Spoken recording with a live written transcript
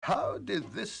How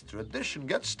did this tradition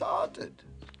get started?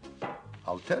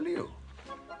 I'll tell you.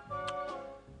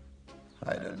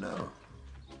 I don't know.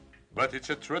 But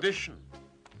it's a tradition.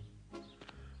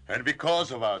 And because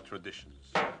of our traditions,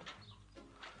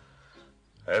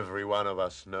 every one of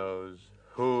us knows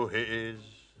who he is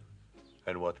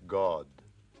and what God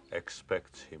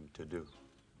expects him to do.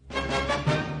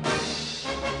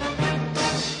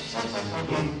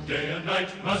 Who day and night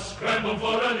must scramble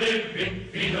for a living,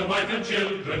 feed a wife and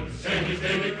children, send his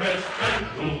daily quest, and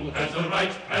who has the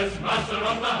right, as master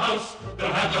of the house, to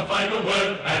have the final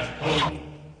word at home?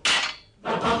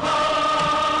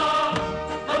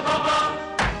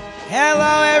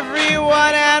 Hello,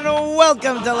 everyone, and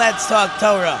welcome to Let's Talk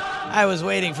Torah. I was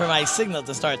waiting for my signal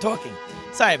to start talking.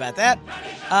 Sorry about that.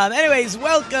 Anyways,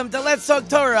 welcome to Let's Talk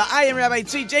Torah. I am Rabbi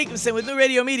Tzvi Jacobson with New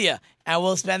Radio Media, and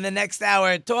we'll spend the next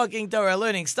hour talking Torah,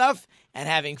 learning stuff, and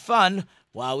having fun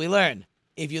while we learn.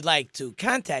 If you'd like to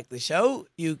contact the show,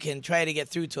 you can try to get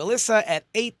through to Alyssa at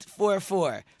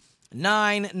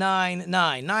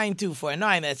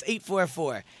 844-999-9249. That's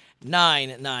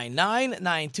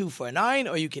 844-999-9249.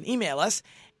 Or you can email us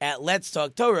at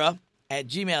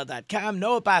letstalktorah@gmail.com.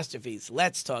 No apostrophes.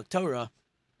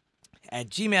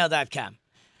 letstalktorah@gmail.com.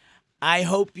 I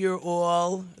hope you're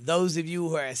all, those of you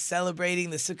who are celebrating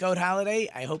the Sukkot holiday,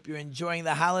 I hope you're enjoying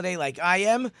the holiday like I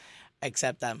am,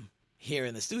 except I'm here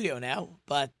in the studio now.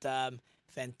 But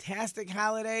fantastic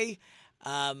holiday.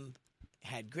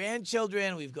 Had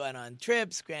grandchildren. We've gone on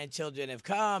trips. Grandchildren have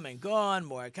come and gone.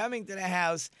 More are coming to the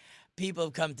house. People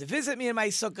have come to visit me in my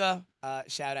sukkah.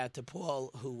 Shout out to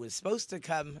Paul, who was supposed to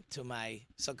come to my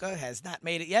sukkah, has not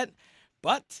made it yet,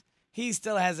 but he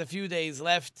still has a few days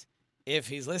left if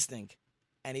he's listening.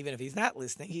 And even if he's not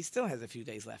listening, he still has a few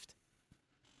days left.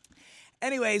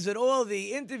 Anyways, with all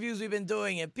the interviews we've been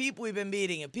doing and people we've been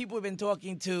meeting and people we've been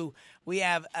talking to, we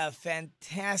have a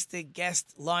fantastic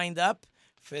guest lined up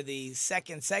for the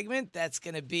second segment. That's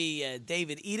going to be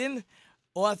David Eden,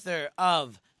 author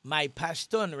of My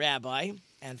Pashtun Rabbi.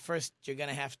 And first, you're going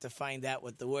to have to find out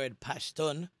what the word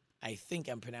Pashtun, I think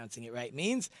I'm pronouncing it right,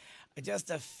 means. Just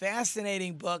a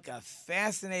fascinating book, a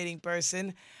fascinating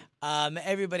person.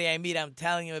 Everybody I meet, I'm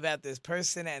telling them about this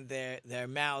person, and their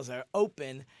mouths are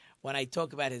open when I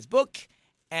talk about his book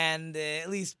and at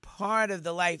least part of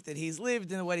the life that he's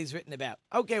lived and what he's written about.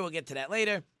 Okay, we'll get to that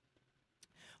later.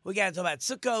 We got to talk about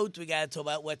Sukkot. We got to talk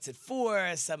about what's it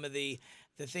for, some of the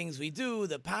things we do,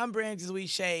 the palm branches we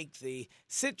shake, the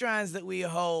citrons that we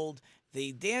hold,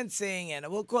 the dancing, and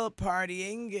we'll call it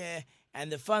partying, and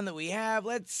the fun that we have.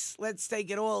 Let's take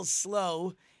it all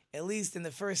slow, at least in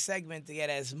the first segment, to get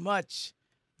as much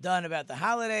done about the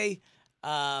holiday.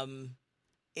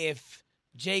 If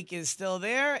Jake is still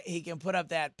there, he can put up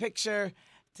that picture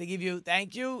to give you,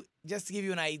 thank you, just to give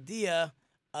you an idea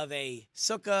of a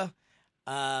sukkah.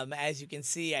 As you can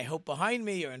see, I hope behind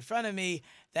me or in front of me,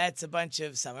 that's a bunch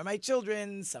of, some are my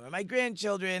children, some are my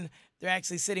grandchildren. They're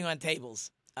actually sitting on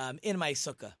tables in my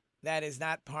sukkah. That is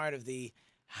not part of the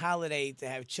holiday to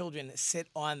have children sit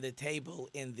on the table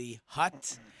in the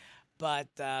hut. But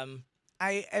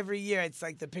every year, it's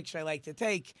like the picture I like to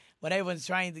take. When everyone's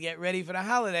trying to get ready for the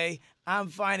holiday, I'm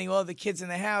finding all the kids in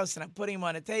the house, and I'm putting them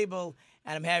on a table,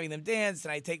 and I'm having them dance,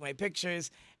 and I take my pictures,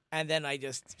 and then I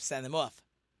just send them off.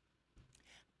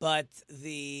 But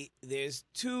there's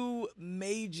two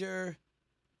major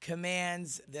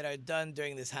commands that are done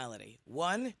during this holiday.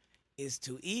 One is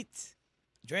to eat,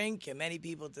 drink, and many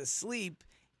people to sleep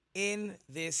in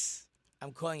this,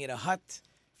 I'm calling it a hut,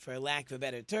 for lack of a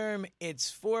better term. It's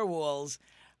four walls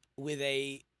with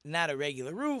not a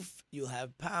regular roof. You'll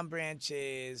have palm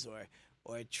branches or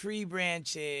tree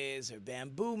branches or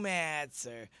bamboo mats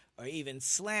or even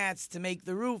slats to make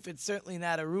the roof. It's certainly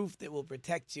not a roof that will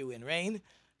protect you in rain.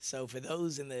 So for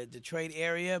those in the Detroit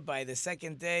area, by the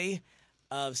second day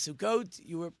of Sukkot,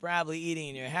 you were probably eating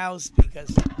in your house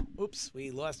because, oops, we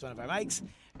lost one of our mics,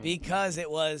 because it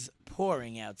was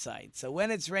pouring outside. So when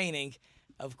it's raining,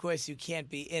 of course, you can't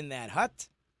be in that hut.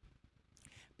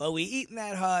 But we eat in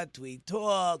that hut, we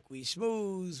talk, we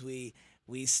schmooze, we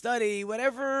study,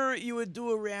 whatever you would do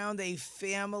around a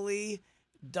family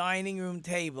dining room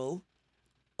table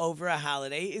over a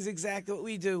holiday is exactly what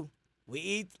we do. We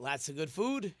eat lots of good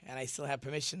food, and I still have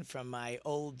permission from my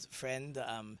old friend,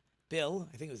 Bill.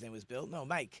 I think his name was Bill. No,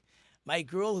 Mike. Mike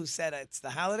Gruhl, who said it's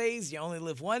the holidays, you only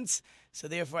live once, so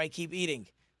therefore I keep eating.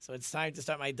 So it's time to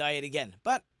start my diet again.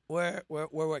 But we're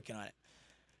working on it.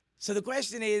 So the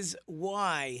question is,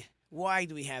 why? Why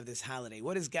do we have this holiday?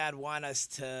 What does God want us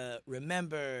to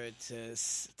remember, to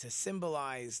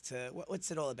symbolize? What's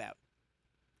it all about?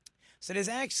 So there's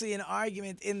actually an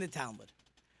argument in the Talmud.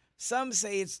 Some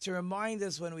say it's to remind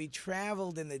us when we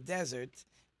traveled in the desert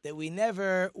that we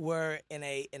never were in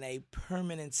a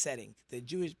permanent setting. The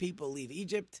Jewish people leave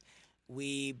Egypt.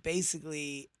 We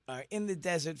basically are in the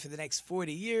desert for the next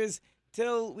 40 years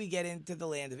till we get into the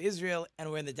land of Israel,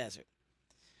 and we're in the desert.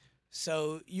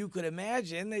 So you could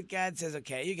imagine that God says,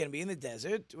 okay, you're going to be in the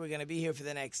desert. We're going to be here for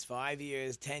the next 5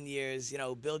 years, 10 years,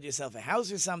 build yourself a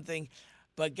house or something.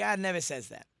 But God never says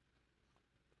that.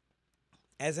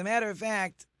 As a matter of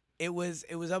fact, it was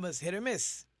almost hit or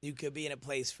miss. You could be in a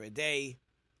place for a day,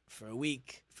 for a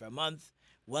week, for a month,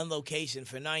 one location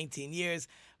for 19 years.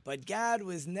 But God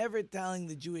was never telling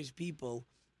the Jewish people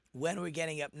when we're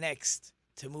getting up next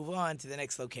to move on to the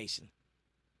next location.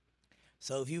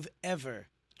 So if you've ever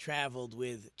traveled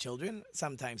with children,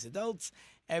 sometimes adults,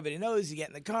 everybody knows you get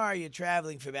in the car, you're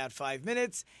traveling for about 5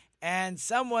 minutes, and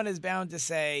someone is bound to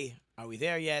say, are we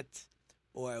there yet?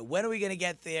 Or when are we going to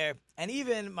get there? And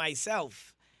even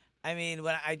myself, I mean,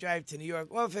 when I drive to New York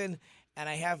often, and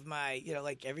I have my,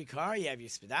 like every car, you have your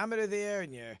speedometer there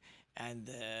and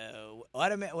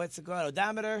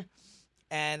odometer,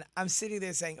 and I'm sitting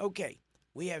there saying, okay,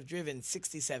 we have driven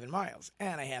 67 miles,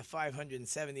 and I have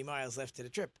 570 miles left to the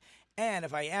trip. And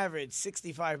if I average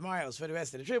 65 miles for the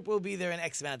rest of the trip, we'll be there in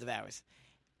X amount of hours.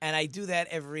 And I do that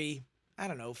every,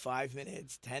 5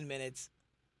 minutes, 10 minutes.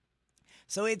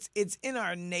 So it's in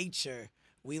our nature.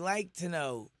 We like to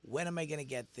know, when am I going to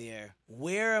get there?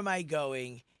 Where am I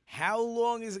going? How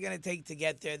long is it going to take to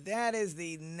get there? That is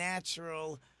the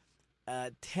natural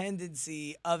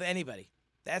tendency of anybody.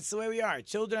 That's the way we are.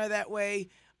 Children are that way.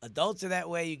 Adults are that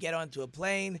way. You get onto a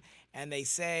plane and they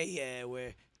say,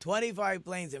 we're 25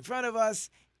 planes in front of us,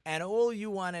 and all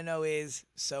you want to know is,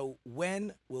 so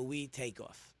when will we take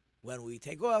off? When will we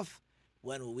take off?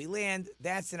 When will we land?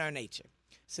 That's in our nature.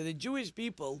 So the Jewish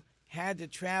people had to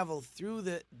travel through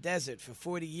the desert for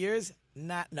 40 years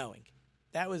not knowing.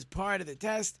 That was part of the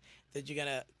test, that you're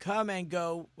going to come and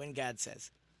go when God says.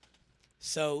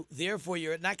 So therefore,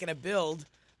 you're not going to build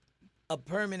a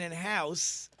permanent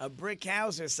house, a brick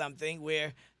house or something,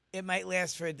 where it might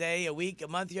last for a day, a week, a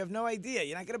month. You have no idea.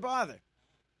 You're not going to bother.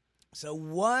 So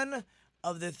one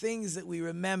of the things that we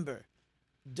remember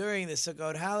during the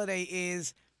Sukkot holiday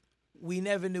is we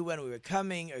never knew when we were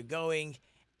coming or going,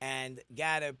 and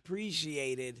God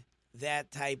appreciated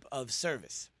that type of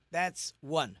service. That's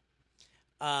one.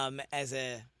 As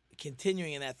a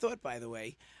continuing in that thought, by the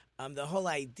way, the whole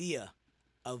idea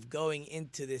of going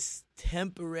into this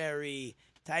temporary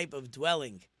type of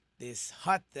dwelling, this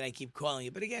hut that I keep calling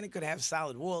it. But again, it could have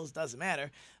solid walls, doesn't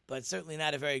matter, but certainly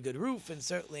not a very good roof, and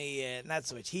certainly not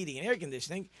so much heating and air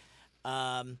conditioning.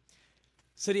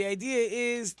 So the idea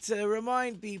is to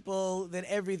remind people that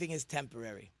everything is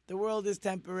temporary. The world is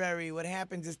temporary. What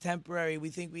happens is temporary. We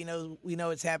think we know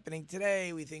what's happening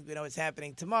today. We think we know what's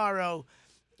happening tomorrow.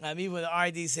 Even with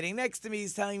RD sitting next to me,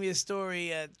 he's telling me a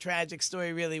story, a tragic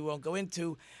story, really won't go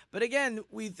into. But again,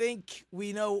 we think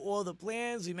we know all the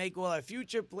plans. We make all our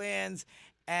future plans,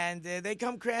 and they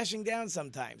come crashing down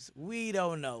sometimes. We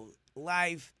don't know.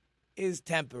 Life is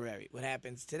temporary. What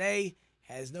happens today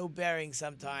has no bearing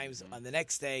sometimes on the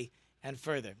next day and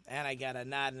further. And I got a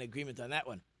nod and agreement on that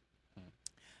one.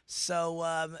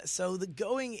 So the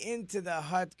going into the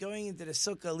hut, going into the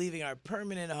sukkah, leaving our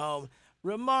permanent home,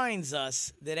 reminds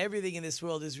us that everything in this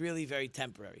world is really very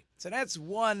temporary. So that's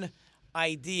one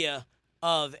idea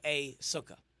of a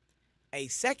sukkah. A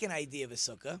second idea of a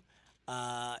sukkah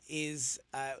is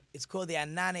it's called the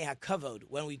Anane HaKavod.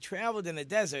 When we traveled in the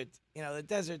desert, the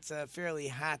desert's a fairly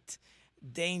hot,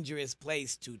 dangerous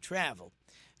place to travel.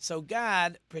 So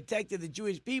God protected the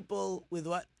Jewish people with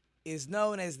what is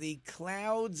known as the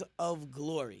clouds of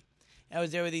glory. Now,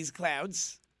 there were these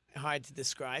clouds, hard to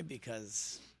describe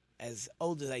because as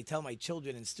old as I tell my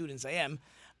children and students I am,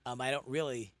 I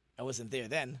wasn't there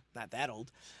then, not that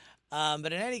old.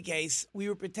 But in any case, we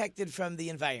were protected from the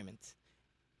environment.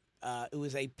 It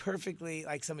was a perfectly,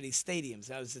 like some of these stadiums,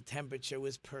 the temperature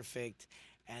was perfect,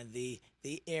 and the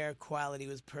air quality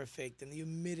was perfect, and the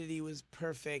humidity was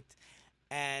perfect.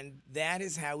 And that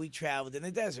is how we traveled in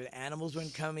the desert. Animals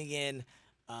weren't coming in.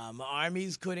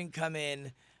 Armies couldn't come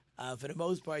in. For the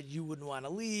most part, you wouldn't want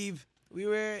to leave. We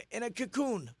were in a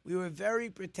cocoon. We were very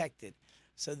protected.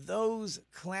 So those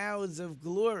clouds of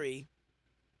glory,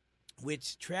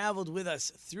 which traveled with us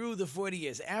through the 40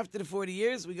 years. After the 40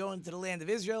 years, we go into the land of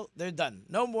Israel. They're done.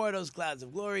 No more of those clouds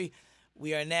of glory.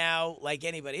 We are now, like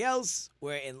anybody else,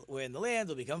 we're in the land.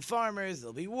 We'll become farmers.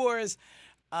 There'll be wars.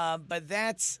 But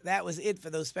that was it for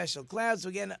those special clouds. So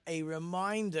again, a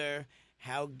reminder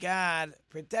how God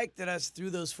protected us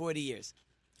through those 40 years.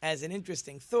 As an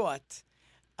interesting thought,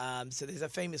 so there's a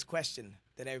famous question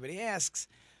that everybody asks.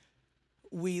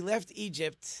 we left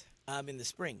Egypt in the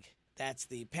spring. That's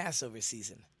the Passover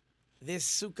season. This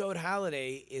Sukkot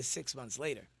holiday is 6 months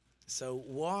later. So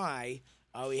why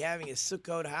are we having a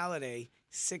Sukkot holiday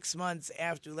 6 months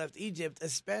after we left Egypt,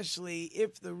 especially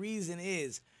if the reason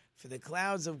is for the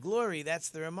clouds of glory? That's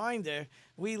the reminder.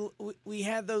 We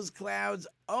had those clouds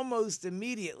almost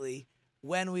immediately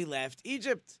when we left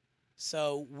Egypt.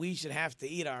 So we should have to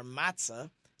eat our matzah,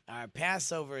 our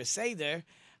Passover Seder,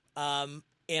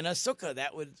 in a sukkah.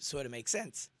 That would sort of make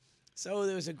sense. So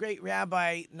there was a great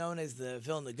rabbi known as the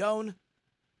Vilna Gaon,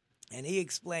 and he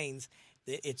explains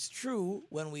that it's true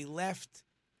when we left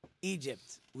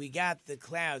Egypt, we got the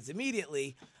clouds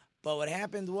immediately, but what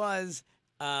happened was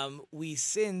we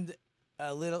sinned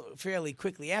fairly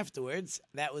quickly afterwards.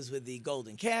 That was with the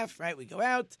golden calf, right? We go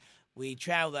out, we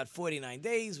travel about 49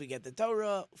 days, we get the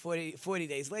Torah, 40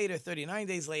 days later, 39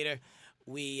 days later,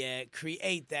 we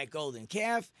create that golden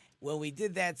calf. When we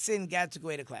did that, sin God took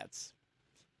away the clouds.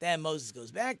 Then Moses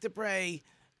goes back to pray,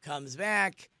 comes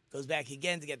back, goes back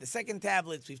again to get the second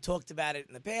tablets. We've talked about it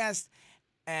in the past.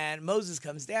 And Moses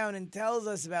comes down and tells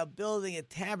us about building a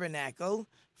tabernacle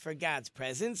for God's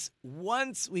presence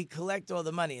once we collect all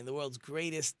the money in the world's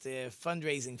greatest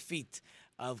fundraising feat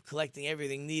of collecting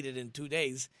everything needed in 2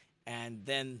 days. And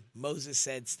then Moses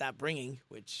said, stop bringing,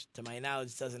 which to my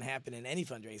knowledge doesn't happen in any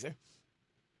fundraiser.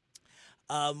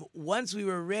 Once we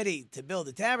were ready to build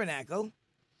the tabernacle,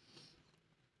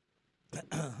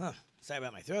 sorry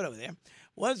about my throat over there.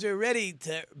 Once we were ready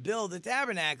to build the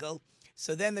tabernacle,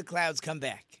 so then the clouds come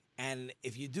back. And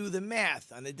if you do the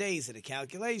math on the days of the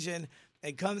calculation,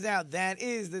 it comes out that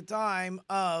is the time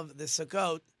of the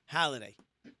Sukkot holiday.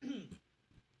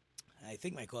 I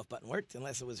think my cough button worked,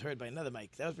 unless it was heard by another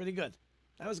mic. That was pretty good.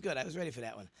 That was good. I was ready for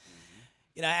that one.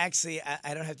 You know, actually,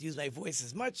 I don't have to use my voice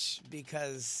as much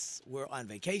because we're on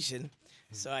vacation.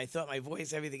 So I thought my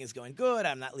voice, everything is going good.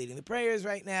 I'm not leading the prayers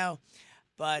right now.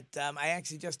 But I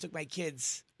actually just took my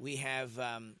kids. We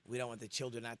don't want the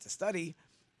children not to study.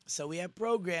 So we have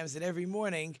programs that every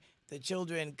morning the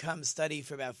children come study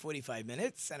for about 45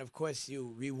 minutes. And, of course,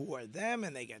 you reward them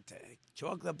and they get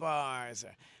chocolate bars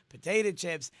or potato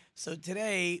chips. So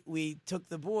today we took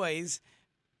the boys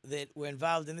that were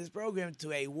involved in this program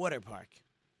to a water park.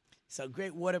 So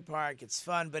great water park. It's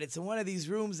fun, but it's in one of these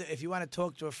rooms that if you want to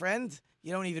talk to a friend,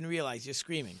 you don't even realize you're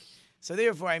screaming. So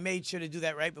therefore, I made sure to do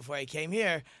that right before I came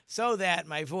here so that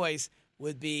my voice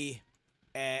would be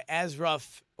as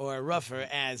rough or rougher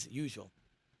as usual.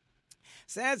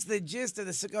 So that's the gist of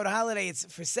the Sukkot holiday. It's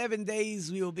for 7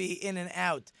 days. We will be in and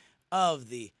out of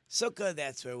the sukkah.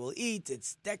 That's where we'll eat.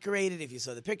 It's decorated. If you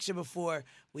saw the picture before,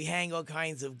 we hang all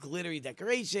kinds of glittery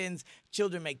decorations.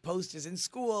 Children make posters in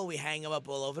school. We hang them up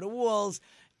all over the walls.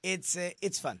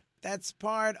 It's fun. That's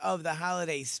part of the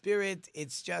holiday spirit.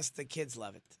 It's just the kids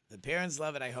love it. The parents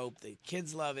love it, I hope. The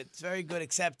kids love it. It's very good,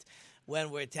 except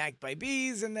when we're attacked by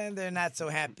bees, and then they're not so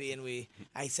happy. And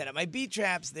I set up my bee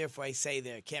traps. Therefore, I say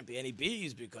there can't be any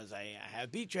bees because I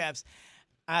have bee traps.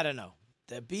 I don't know.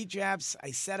 The bee traps,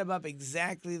 I set them up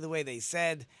exactly the way they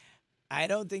said. I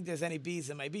don't think there's any bees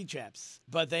in my bee traps,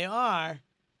 but they are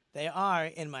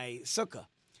in my sukkah.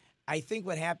 I think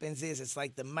what happens is it's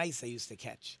like the mice I used to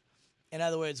catch. In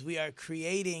other words, we are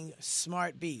creating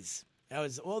smart bees. In other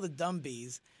words, all the dumb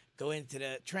bees go into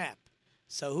the trap.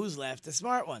 So who's left? The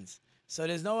smart ones. So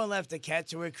there's no one left to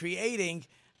catch, and we're creating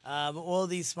all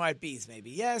these smart bees.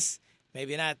 Maybe yes,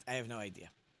 maybe not. I have no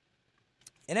idea.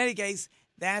 In any case,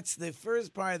 that's the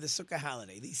first part of the Sukkah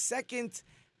holiday. The second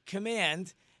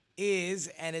command is,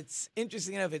 and it's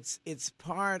interesting enough, it's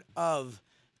part of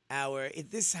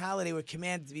this holiday we're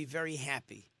commanded to be very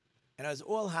happy. And as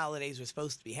all holidays, we're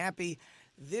supposed to be happy.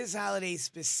 This holiday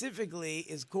specifically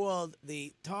is called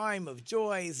the time of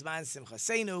joy, Zman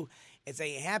Simchasenu. It's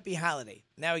a happy holiday.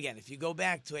 Now again, if you go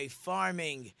back to a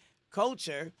farming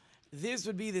culture, this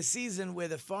would be the season where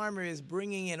the farmer is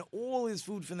bringing in all his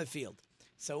food from the field.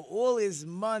 So all his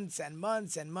months and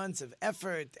months and months of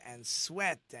effort and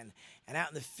sweat and out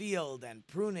in the field and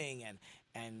pruning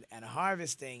and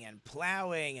harvesting and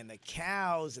plowing and the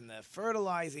cows and the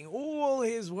fertilizing, all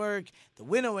his work, the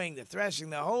winnowing, the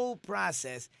threshing, the whole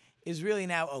process is really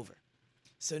now over.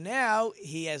 So now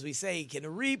he, as we say, can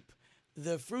reap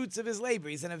the fruits of his labor.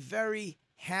 He's in a very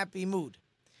happy mood.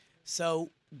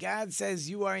 So God says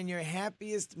you are in your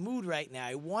happiest mood right now.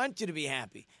 I want you to be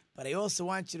happy, but I also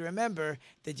want you to remember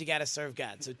that you got to serve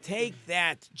God. So take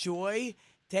that joy,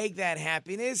 take that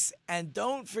happiness, and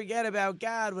don't forget about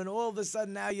God when all of a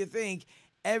sudden now you think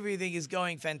everything is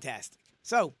going fantastic.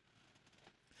 So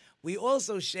we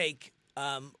also shake,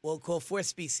 we'll call 4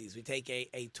 species. We take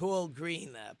a tall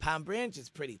green palm branch. It's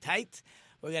pretty tight.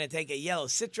 We're going to take a yellow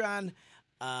citron.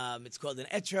 It's called an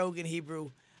etrog in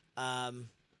Hebrew.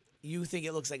 You think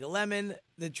it looks like a lemon.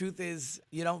 The truth is,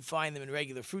 you don't find them in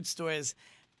regular fruit stores.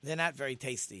 They're not very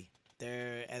tasty.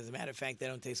 As a matter of fact, they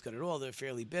don't taste good at all. They're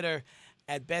fairly bitter.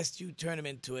 At best, you turn them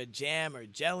into a jam or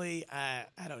jelly. I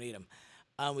don't eat them.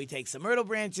 We take some myrtle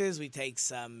branches. We take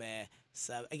some,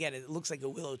 again, it looks like a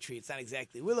willow tree. It's not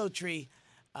exactly a willow tree,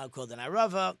 called an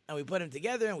arava. And we put them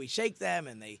together and we shake them,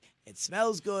 and it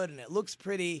smells good and it looks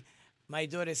pretty. My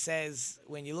daughter says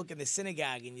when you look in the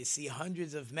synagogue and you see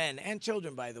hundreds of men and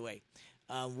children, by the way,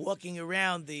 walking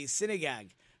around the synagogue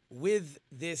with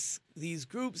these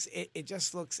groups, it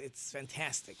just looks, it's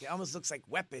fantastic. It almost looks like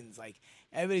weapons, like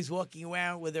everybody's walking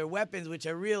around with their weapons, which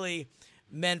are really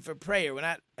meant for prayer. We're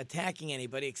not attacking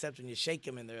anybody except when you shake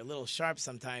them and they're a little sharp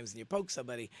sometimes and you poke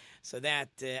somebody. So that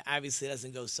obviously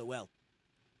doesn't go so well.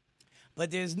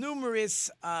 But there's numerous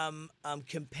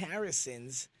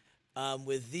comparisons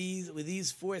with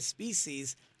these four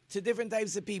species to different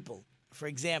types of people. For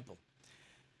example,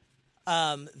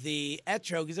 the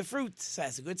etrog is a fruit, so it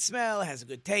has a good smell, has a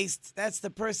good taste. That's the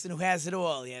person who has it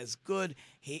all. He has good.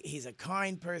 He's a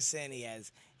kind person.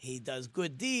 He does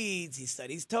good deeds. He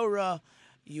studies Torah.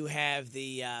 You have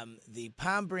the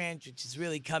palm branch, which is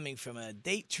really coming from a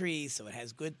date tree, so it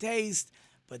has good taste,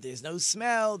 but there's no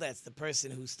smell. That's the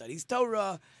person who studies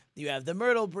Torah. You have the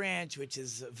myrtle branch, which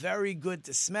is very good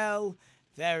to smell.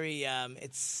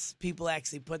 It's people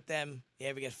actually put them. You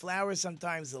ever get flowers?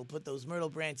 Sometimes they'll put those myrtle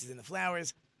branches in the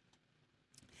flowers,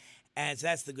 and so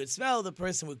that's the good smell. The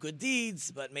person with good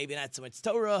deeds, but maybe not so much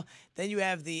Torah. Then you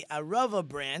have the arava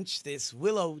branch, this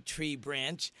willow tree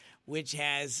branch, which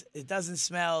it doesn't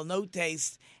smell, no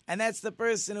taste, and that's the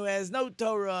person who has no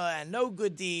Torah and no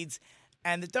good deeds.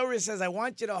 And the Torah says, I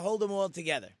want you to hold them all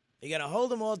together. You're going to hold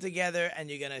them all together and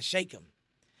you're going to shake them.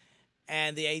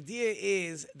 And the idea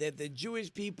is that the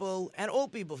Jewish people, and all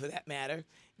people for that matter,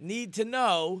 need to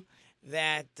know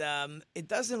that it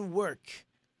doesn't work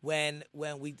when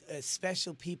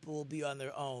special people will be on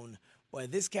their own, or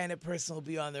this kind of person will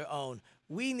be on their own.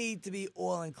 We need to be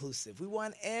all-inclusive. We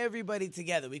want everybody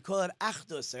together. We call it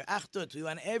achdus or achdut. We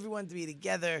want everyone to be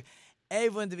together,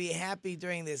 everyone to be happy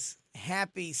during this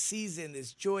happy season,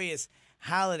 this joyous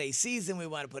holiday season. We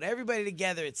want to put everybody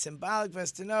together. It's symbolic for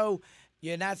us to know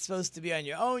you're not supposed to be on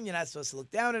your own. You're not supposed to look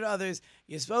down at others.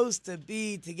 You're supposed to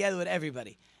be together with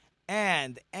everybody.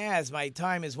 And as my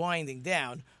time is winding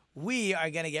down, we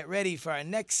are going to get ready for our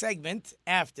next segment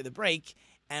after the break.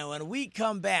 And when we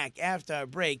come back after our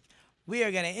break, we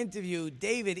are going to interview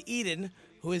David Eden,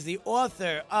 who is the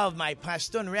author of My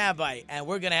Pashtun Rabbi. And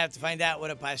we're going to have to find out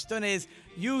what a Pashtun is.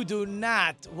 You do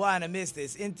not want to miss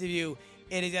this interview.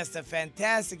 It is just a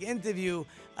fantastic interview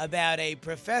about a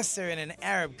professor in an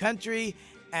Arab country,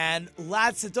 and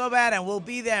lots to talk about, and we'll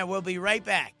be there, and we'll be right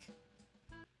back.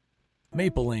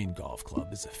 Maple Lane Golf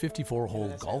Club is a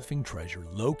 54-hole golfing treasure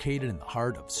located in the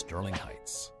heart of Sterling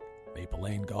Heights. Maple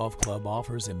Lane Golf Club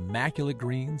offers immaculate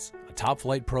greens, a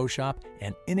top-flight pro shop,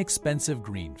 and inexpensive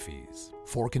green fees.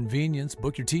 For convenience,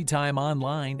 book your tee time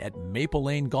online at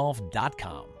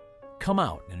maplelanegolf.com. Come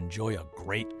out and enjoy a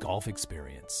great golf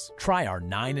experience. Try our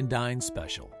 9 and Dine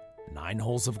special, 9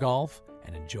 holes of golf,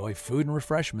 and enjoy food and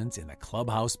refreshments in the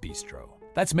Clubhouse Bistro.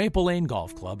 That's Maple Lane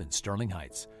Golf Club in Sterling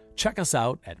Heights. Check us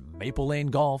out at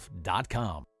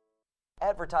maplelanegolf.com.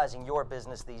 Advertising your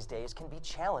business these days can be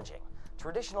challenging.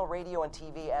 Traditional radio and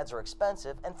TV ads are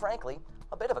expensive and, frankly,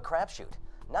 a bit of a crapshoot.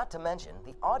 Not to mention,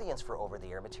 the audience for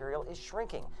over-the-air material is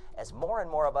shrinking as more and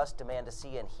more of us demand to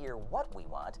see and hear what we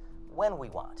want, when we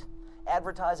want.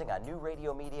 Advertising on new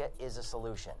radio media is a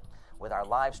solution. With our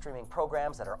live streaming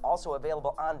programs that are also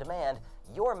available on demand,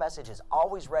 your message is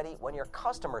always ready when your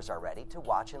customers are ready to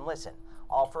watch and listen,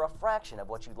 all for a fraction of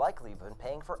what you'd likely have been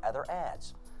paying for other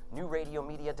ads.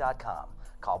 NewRadioMedia.com.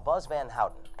 Call Buzz Van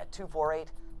Houten at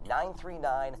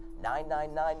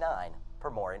 248-939-9999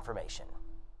 for more information.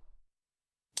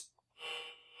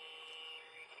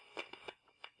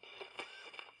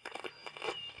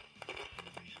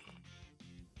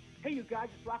 Hey, you guys,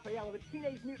 it's Raphael of the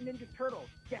Teenage Mutant Ninja Turtles.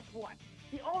 Guess what?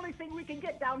 The only thing we can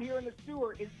get down here in the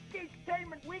sewer is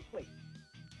Geektainment Weekly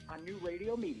on New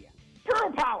Radio Media.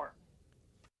 Turtle Power!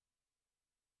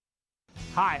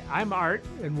 Hi, I'm Art,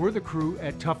 and we're the crew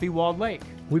at Tuffy Walled Lake.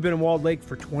 We've been in Walled Lake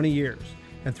for 20 years,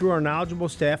 and through our knowledgeable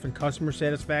staff and customer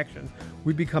satisfaction,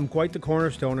 we've become quite the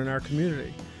cornerstone in our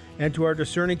community and to our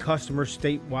discerning customers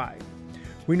statewide.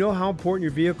 We know how important your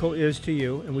vehicle is to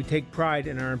you, and we take pride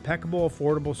in our impeccable,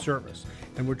 affordable service,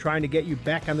 and we're trying to get you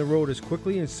back on the road as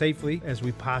quickly and safely as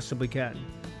we possibly can.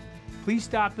 Please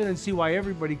stop in and see why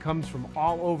everybody comes from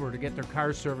all over to get their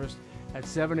cars serviced at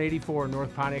 784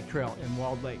 North Pontiac Trail in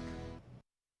Walled Lake.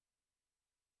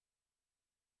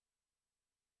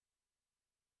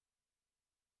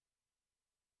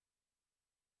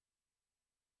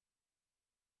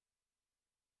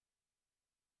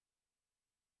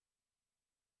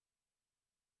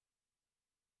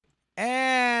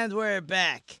 And we're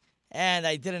back. And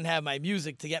I didn't have my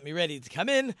music to get me ready to come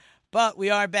in, but we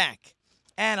are back.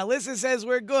 And Alyssa says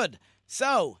we're good.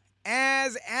 So,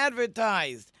 as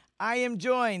advertised, I am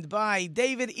joined by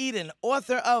David Eden,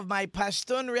 author of My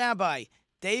Pashtun Rabbi.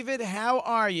 David, how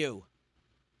are you?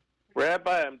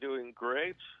 Rabbi, I'm doing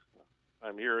great.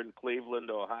 I'm here in Cleveland,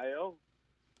 Ohio,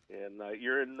 and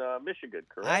you're in Michigan,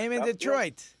 correct? I am in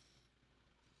Detroit.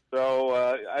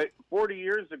 So 40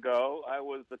 years ago, I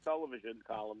was the television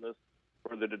columnist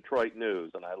for the Detroit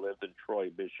News, and I lived in Troy,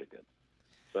 Michigan.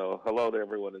 So hello to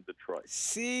everyone in Detroit.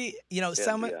 See,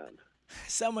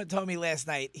 someone told me last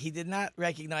night he did not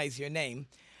recognize your name,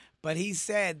 but he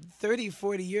said 30,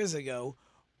 40 years ago,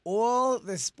 all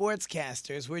the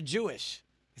sportscasters were Jewish.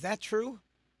 Is that true?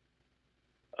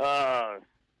 A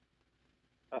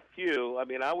few. I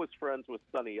mean, I was friends with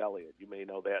Sonny Elliott. You may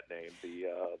know that name,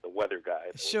 the weather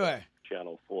guy. Sure.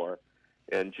 Channel 4.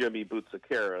 And Jimmy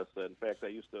Boutsikaris. In fact, I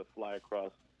used to fly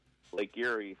across Lake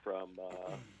Erie from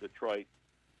Detroit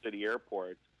City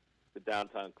Airport to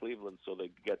downtown Cleveland so they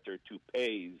could get their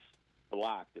toupees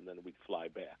blocked, and then we'd fly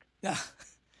back.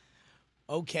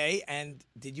 Okay, and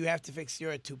did you have to fix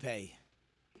your toupee?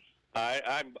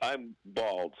 I'm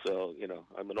bald, so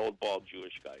I'm an old bald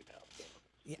Jewish guy now. So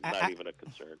not even a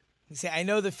concern. See, I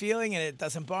know the feeling, and it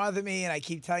doesn't bother me. And I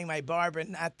keep telling my barber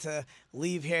not to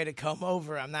leave hair to comb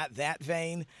over. I'm not that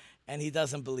vain, and he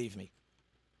doesn't believe me.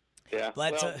 Yeah,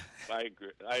 but, I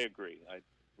agree. I'd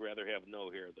rather have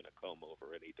no hair than a comb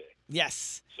over any day.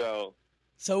 Yes. So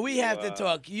we have to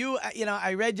talk.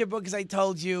 I read your book, as I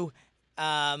told you.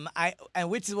 And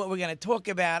which is what we're going to talk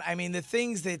about. I mean, the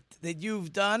things that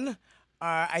you've done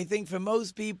are, I think, for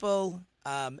most people,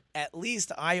 at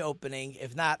least eye-opening,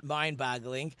 if not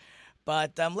mind-boggling.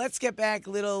 But let's get back a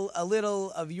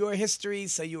little of your history.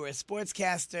 So you were a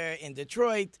sportscaster in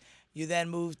Detroit. You then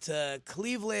moved to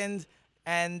Cleveland,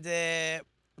 and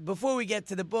before we get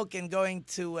to the book and going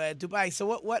to Dubai, so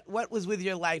what was with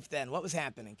your life then? What was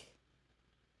happening?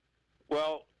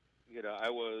 Well,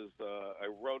 I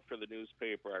wrote for the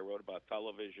newspaper. I wrote about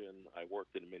television. I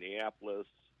worked in Minneapolis.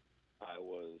 I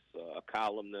was a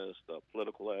columnist, a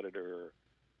political editor,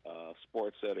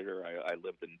 sports editor. I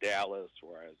lived in Dallas,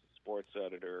 where I was a sports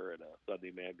editor and a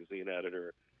Sunday magazine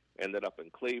editor. Ended up in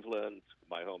Cleveland,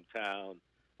 my hometown.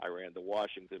 I ran the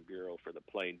Washington bureau for the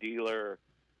Plain Dealer.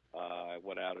 I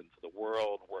went out into the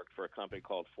world, worked for a company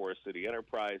called Forest City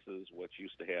Enterprises, which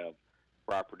used to have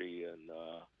property in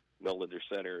Millender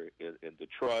Center in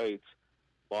Detroit.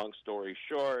 Long story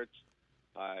short,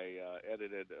 I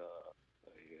edited an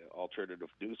alternative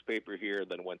newspaper here,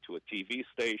 then went to a TV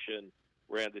station,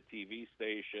 ran the TV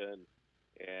station,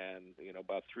 and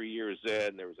about 3 years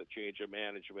in, there was a change of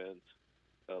management,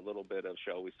 a little bit of,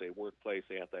 shall we say, workplace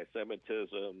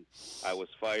anti-Semitism. I was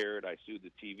fired. I sued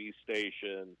the TV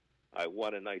station. I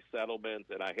won a nice settlement,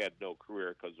 and I had no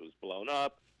career because it was blown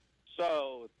up.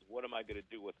 So what am I going to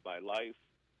do with my life?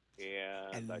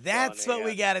 And that's what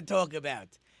we got to talk about.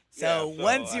 So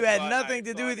once you had nothing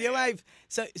to do with your life,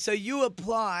 so you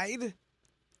applied.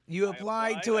 You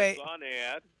applied to a. I saw an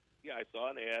ad. Yeah, I saw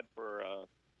an ad for a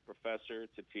professor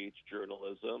to teach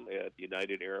journalism at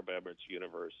United Arab Emirates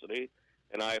University,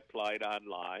 and I applied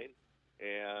online.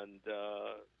 And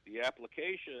the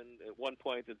application, at one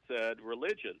point, it said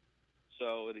religion.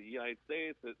 So in the United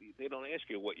States, they don't ask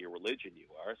you what your religion you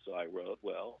are. So I wrote,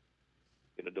 well,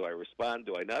 do I respond?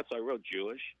 Do I not? So I wrote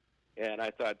Jewish, and I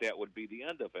thought that would be the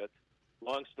end of it.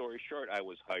 Long story short, I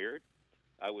was hired.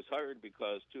 I was hired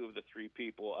because 2 of the 3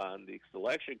 people on the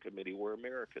selection committee were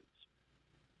Americans,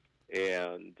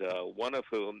 and one of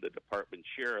whom, the department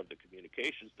chair of the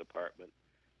communications department,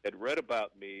 had read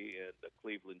about me in the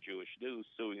Cleveland Jewish News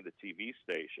suing the TV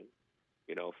station,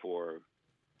 for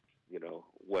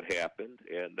what happened,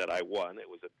 and that I won. It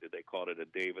was they called it a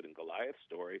David and Goliath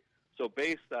story. So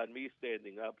based on me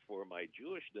standing up for my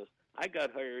Jewishness, I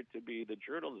got hired to be the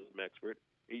journalism expert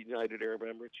at United Arab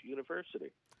Emirates University.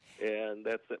 And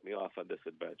that set me off on this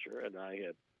adventure. And I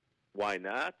had, why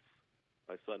not?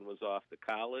 My son was off to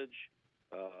college.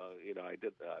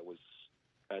 I was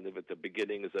kind of at the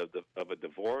beginnings of a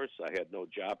divorce. I had no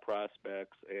job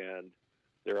prospects. And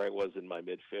there I was in my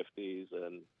mid-50s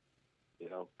and,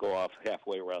 go off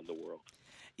halfway around the world.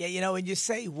 Yeah, when you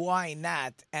say why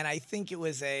not, and I think it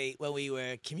was when we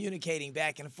were communicating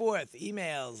back and forth,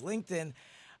 emails, LinkedIn,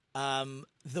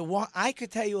 I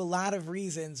could tell you a lot of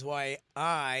reasons why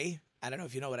I don't know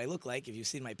if you know what I look like, if you've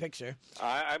seen my picture.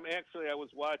 I was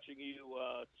watching you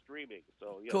streaming,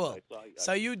 so yes, cool. I saw you.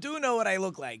 So you do know what I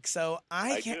look like. So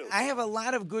I have a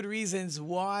lot of good reasons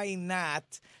why not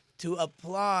to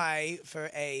apply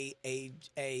for a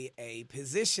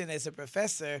position as a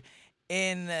professor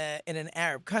in an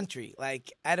Arab country.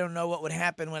 Like, I don't know what would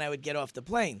happen when I would get off the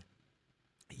plane.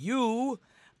 You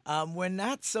were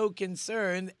not so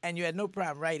concerned, and you had no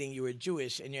problem writing you were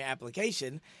Jewish in your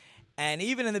application. And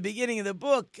even in the beginning of the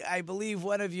book, I believe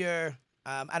one of your,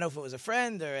 I don't know if it was a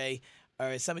friend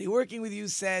or somebody working with you,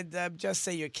 said, just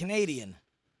say you're Canadian.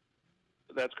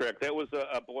 That's correct. That was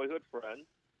a boyhood friend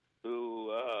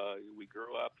who we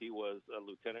grew up. He was a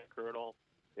lieutenant colonel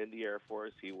in the Air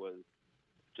Force. He was,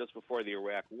 just before the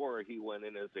Iraq War, he went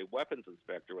in as a weapons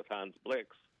inspector with Hans Blix,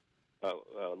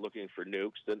 looking for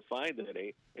nukes, didn't find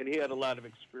any, and he had a lot of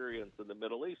experience in the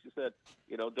Middle East. He said,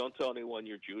 don't tell anyone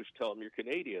you're Jewish, tell them you're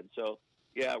Canadian. So,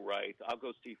 yeah, right, I'll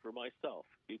go see for myself,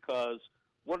 because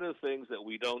one of the things that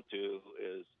we don't do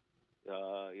is,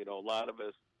 a lot of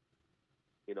us,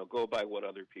 go by what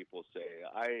other people say.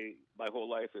 My whole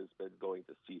life has been going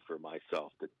to see for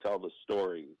myself, to tell the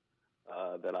stories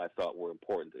that I thought were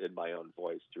important in my own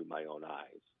voice through my own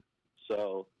eyes.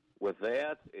 So with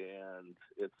that, and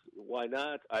it's, why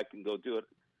not? I can go do it.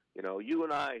 You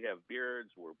and I have beards,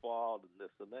 we're bald, and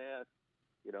this and that.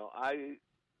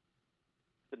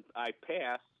 I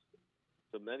pass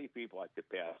to many people. I could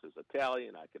pass as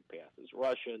Italian, I could pass as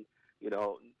Russian.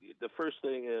 The first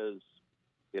thing is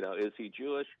he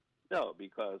Jewish? No,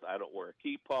 because I don't wear a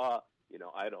kippah.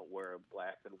 I don't wear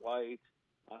black and white.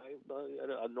 I'm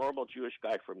a normal Jewish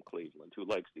guy from Cleveland who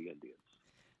likes the Indians.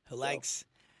 Who likes,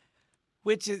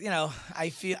 which is, I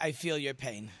feel your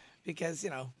pain, because,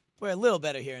 we're a little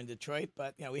better here in Detroit,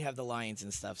 but, we have the Lions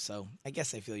and stuff, so I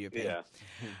guess I feel your pain. Yeah.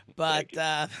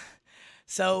 But,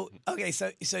 so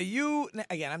you,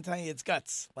 again, I'm telling you, it's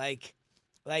guts.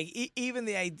 Even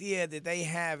the idea that they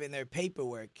have in their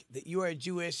paperwork that you are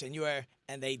Jewish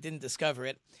and they didn't discover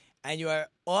it, and you are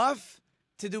off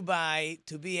to Dubai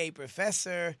to be a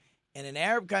professor in an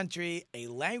Arab country, a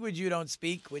language you don't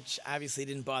speak, which obviously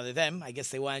didn't bother them. I guess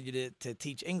they wanted you to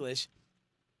teach English.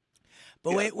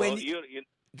 But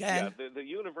the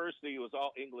university was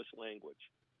all English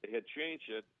language. They had changed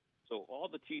it, so all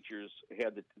the teachers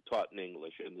had to taught in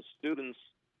English, and the students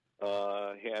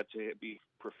had to be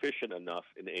proficient enough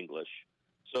in English.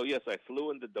 So yes, I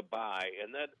flew into Dubai,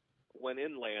 and then went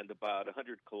inland about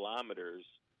 100 kilometers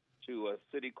to a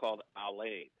city called Al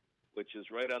Ain, which is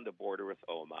right on the border with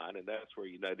Oman, and that's where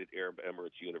United Arab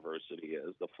Emirates University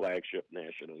is, the flagship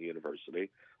national university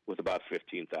with about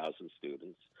 15,000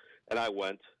 students. And I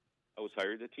was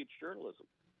hired to teach journalism.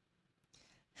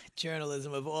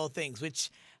 Journalism of all things, which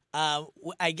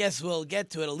I guess we'll get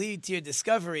to. It'll lead to your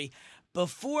discovery.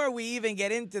 Before we even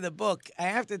get into the book, I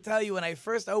have to tell you, when I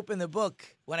first saw the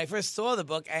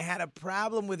book, I had a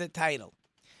problem with the title.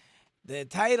 The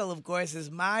title, of course, is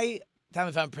tell me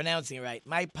if I'm pronouncing it right,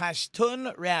 My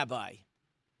Pashtun Rabbi.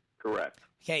 Correct.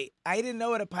 Okay, I didn't know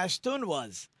what a Pashtun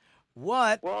was.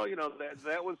 What? Well,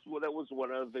 that was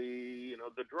one of the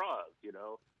the draws.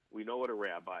 We know what a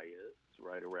rabbi is,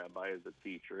 right? A rabbi is a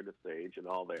teacher and a sage and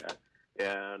all that.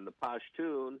 And the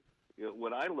Pashtun,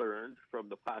 what I learned from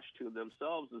the Pashtun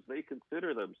themselves is they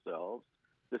consider themselves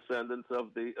descendants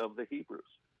of the Hebrews.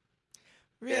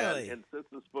 Really? And since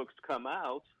this book's come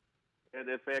out, and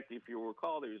in fact, if you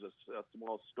recall, there's a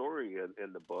small story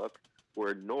in the book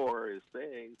where Noor is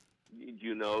saying,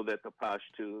 you know that the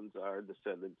Pashtuns are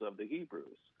descendants of the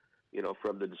Hebrews,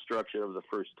 from the destruction of the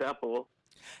first temple.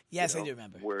 Yes, I do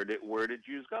remember. Where did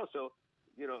Jews go? So,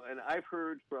 and I've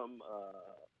heard from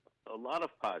a lot of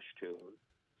Pashtun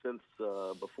since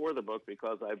before the book,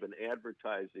 because I've been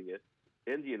advertising it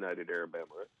in the United Arab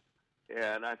Emirates,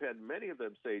 and I've had many of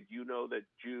them say, "Do you know that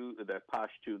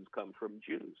Pashtuns come from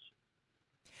Jews?"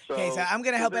 So I'm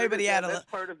going to help everybody out. That's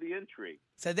part of the intrigue.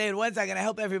 So, David, once I'm going to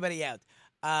help everybody out.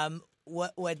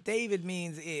 What David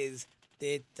means is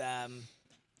that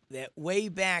that way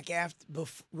back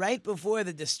right before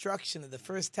the destruction of the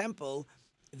first temple,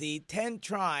 the 10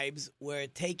 tribes were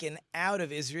taken out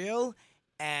of Israel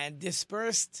and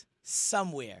dispersed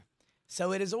somewhere.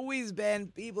 So it has always been,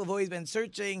 people have always been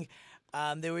searching.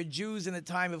 There were Jews in the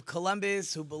time of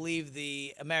Columbus who believed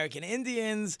the American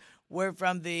Indians were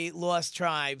from the lost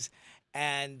tribes,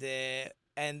 and the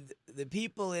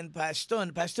people in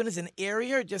Pashtun. Pashtun is an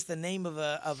area, or just the name of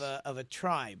a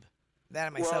tribe.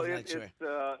 That myself I'm not sure.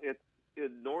 It's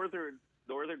in northern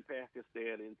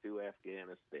Pakistan into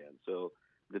Afghanistan. So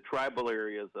the tribal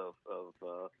areas of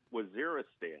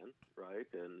Waziristan, right,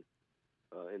 and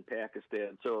in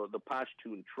Pakistan. So the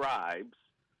Pashtun tribes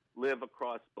live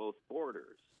across both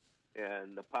borders,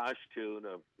 and the Pashtun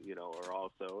are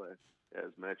also,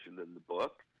 as mentioned in the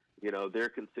book, they're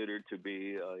considered to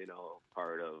be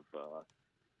part of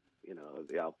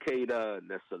the Al Qaeda and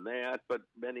this and that, but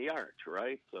many aren't,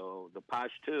 right? So the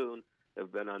Pashtun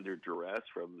have been under duress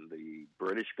from the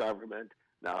British government,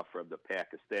 now from the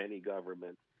Pakistani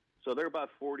government. So there are about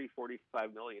 40,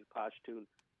 45 million Pashtun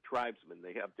tribesmen.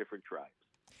 They have different tribes.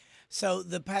 So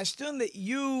the Pashtun that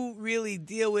you really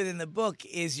deal with in the book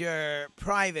is your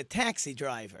private taxi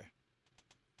driver.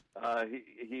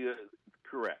 He is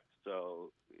correct.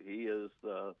 So he is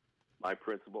my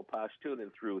principal Pashtun,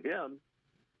 and through him,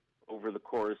 over the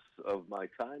course of my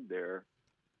time there,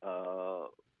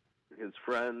 his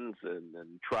friends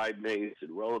and tribe mates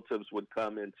and relatives would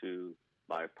come into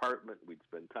my apartment. We'd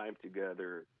spend time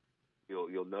together.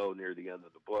 You'll know near the end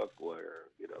of the book where,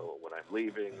 when I'm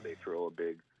leaving, they throw a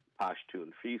big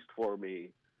Pashtun feast for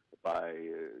me by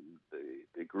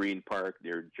the Green Park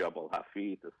near Jabal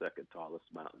Hafid, the second tallest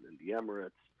mountain in the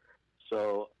Emirates.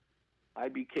 So I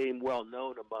became well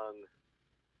known among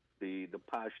the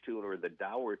Pashtun or the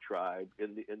Dower tribe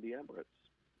in the Emirates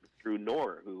through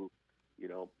Noor, who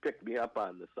picked me up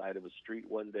on the side of a street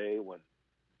one day when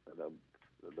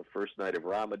the first night of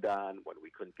Ramadan, when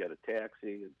we couldn't get a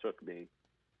taxi, and took me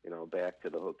back to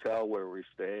the hotel where we were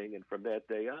staying, and from that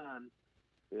day on,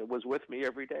 it was with me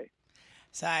every day.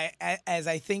 So as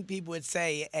I think people would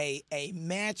say, a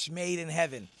match made in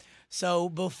heaven. So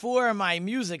before my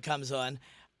music comes on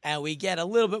and we get a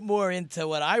little bit more into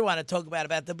what I want to talk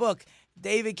about the book,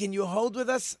 David, can you hold with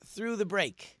us through the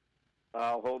break?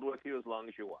 I'll hold with you as long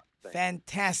as you want. Thanks.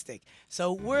 Fantastic.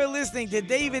 So we're listening to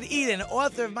David Eden,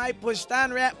 author of My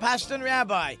Pashtun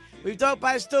Rabbi. We've talked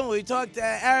Pashtun, we've talked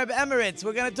Arab Emirates.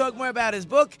 We're going to talk more about his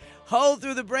book. Hold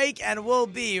through the break, and we'll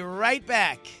be right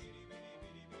back.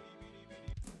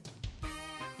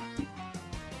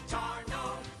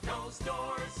 Tarno knows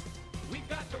doors. We've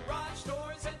got garage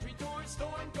doors, entry doors,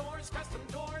 storm doors, custom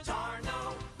doors.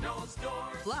 Tarno knows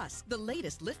doors. Plus, the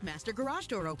latest LiftMaster garage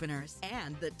door openers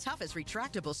and the toughest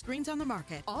retractable screens on the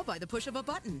market, all by the push of a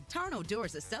button. Tarno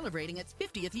Doors is celebrating its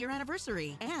 50th year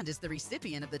anniversary and is the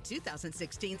recipient of the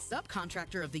 2016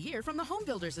 Subcontractor of the Year from the Home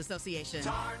Builders Association.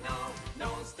 Tarno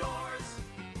knows doors.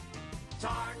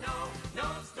 Tarno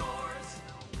knows doors.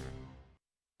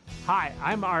 Hi,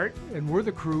 I'm Art, and we're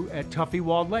the crew at Tuffy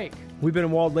Walled Lake. We've been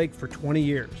in Walled Lake for 20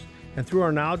 years, and through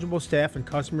our knowledgeable staff and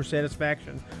customer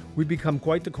satisfaction, we've become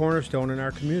quite the cornerstone in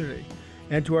our community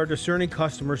and to our discerning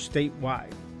customers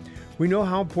statewide. We know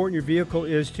how important your vehicle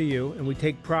is to you, and we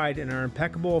take pride in our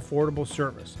impeccable, affordable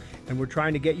service, and we're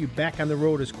trying to get you back on the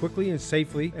road as quickly and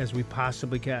safely as we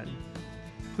possibly can.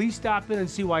 Please stop in and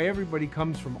see why everybody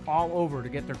comes from all over to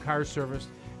get their cars serviced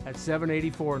at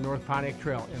 784 North Pontiac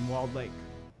Trail in Walled Lake.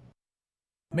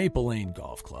 Maple Lane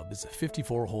Golf Club is a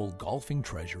 54-hole golfing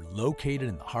treasure located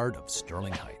in the heart of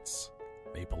Sterling Heights.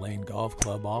 Maple Lane Golf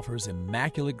Club offers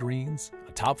immaculate greens,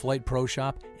 a top-flight pro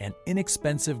shop, and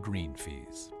inexpensive green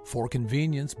fees. For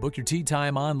convenience, book your tee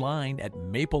time online at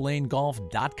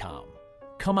maplelanegolf.com.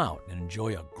 Come out and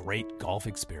enjoy a great golf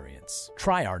experience.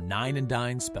 Try our 9 and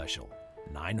Dine special,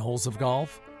 9 holes of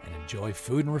golf, and enjoy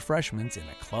food and refreshments in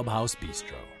a clubhouse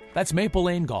bistro. That's Maple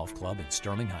Lane Golf Club in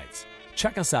Sterling Heights.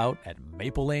 Check us out at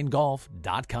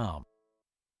maplelanegolf.com.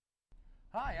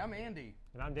 Hi, I'm Andy.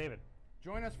 And I'm David.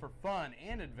 Join us for fun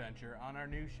and adventure on our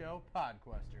new show,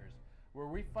 Podquesters, where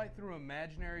we fight through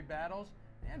imaginary battles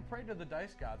and pray to the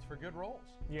dice gods for good rolls.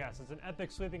 Yes, it's an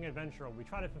epic sweeping adventure. We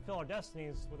try to fulfill our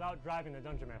destinies without driving the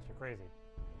Dungeon Master crazy.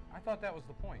 I thought that was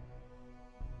the point.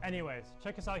 Anyways,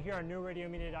 check us out here on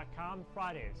newradiomedia.com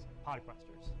Fridays,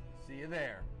 Podquesters. See you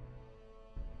there.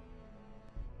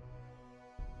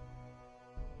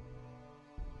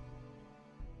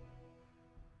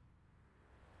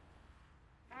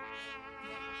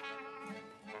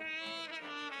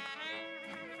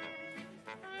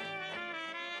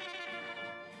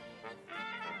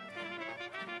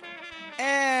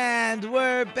 And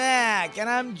we're back, and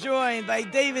I'm joined by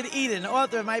David Eden,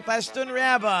 author of My Pashtun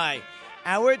Rabbi.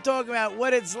 And we're talking about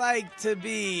what it's like to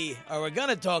be, or we're going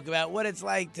to talk about what it's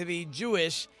like to be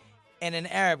Jewish in an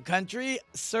Arab country,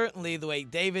 certainly the way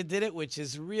David did it, which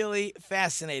is really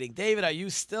fascinating. David, are you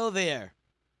still there?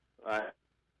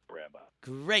 Rabbi.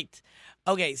 Great.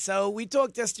 Okay, so we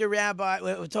talked just your rabbi,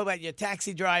 we'll talk about your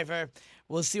taxi driver.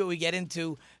 We'll see what we get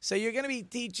into. So you're going to be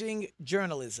teaching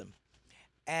journalism.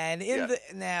 And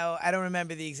now, I don't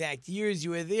remember the exact years you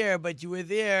were there, but you were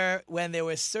there when there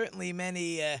were certainly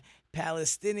many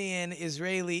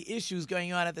Palestinian-Israeli issues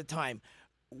going on at the time.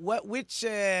 I don't want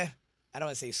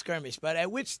to say skirmish, but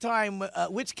at which time,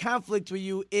 which conflict were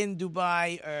you in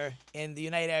Dubai or in the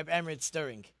United Arab Emirates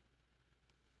during?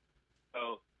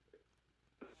 So,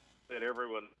 that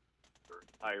everyone,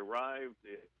 I arrived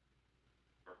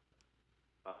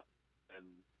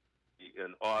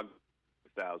in August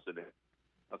 2000.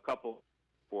 A couple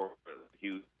for a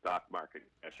huge stock market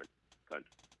crash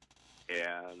country.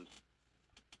 And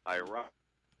I arrived.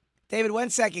 David, 1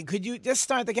 second. Could you just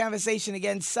start the conversation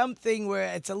again? Something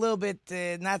where it's a little bit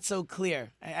not so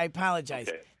clear. I apologize.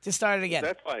 Okay. Just start it again.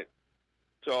 That's fine.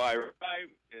 So I arrived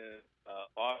in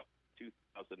August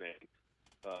 2008,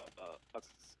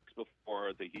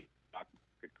 before the stock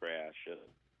market crash,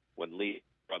 when Lee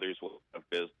Brothers was out of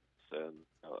business and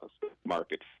stock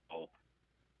market fell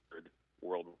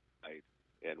worldwide,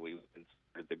 and we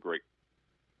started the Great.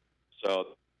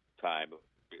 So time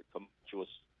tumultuous,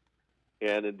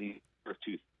 and in the year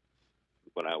 2000,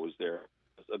 when I was there,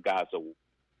 it was a Gaza war.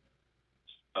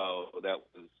 So that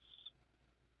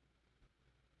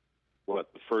was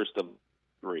the first of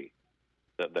three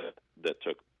that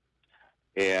took.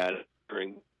 And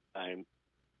during the time,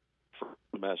 for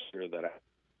semester that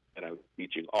I was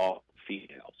teaching all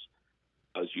females,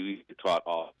 because you either taught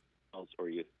all males or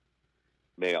you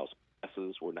males.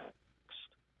 Classes were not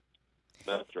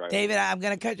mixed. David, I'm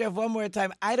going to cut you off one more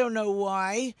time. I don't know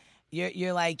why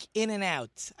you're like in and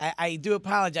out. I do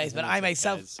apologize, but I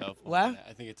myself. What?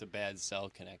 I think it's a bad cell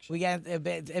connection. We got a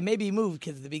bit, it maybe moved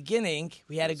because at the beginning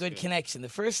we had a good connection. The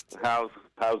first. How's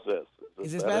this?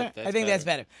 Is this better? I think that's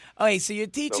better. Okay, so you're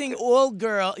teaching all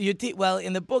girl. Well,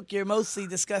 in the book, you're mostly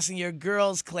discussing your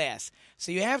girls' class.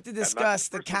 So you have to discuss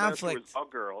the conflict. All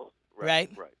girls, right?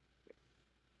 Right.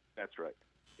 That's right.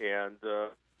 And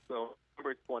so,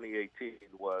 November 2018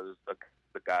 was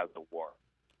the Gaza War.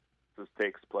 This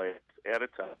takes place at a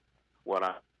time when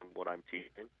I'm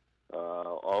teaching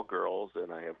all girls,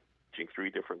 and I am teaching 3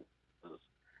 different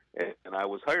classes. And I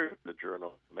was hired as a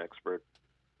journalism expert,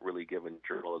 really given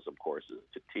journalism courses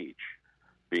to teach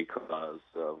because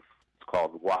of, it's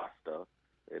called WASTA,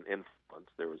 an influence.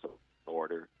 There was an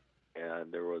order,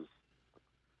 and there was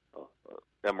a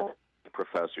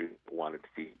professor who wanted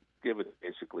to give it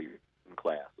basically in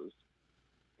classes.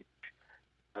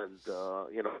 And,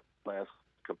 class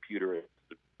computer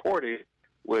reporting,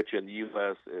 which in the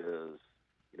U.S. is,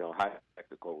 high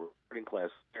technical reporting class.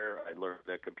 There, I learned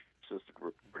that computer system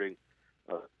reporting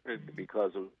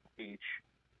because of each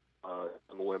young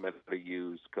women how to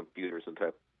use computers and type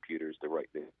of computers to write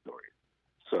news stories.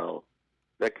 So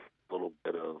that's a little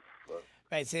bit of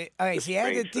right. So all right. So you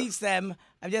have to teach them.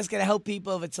 I'm just going to help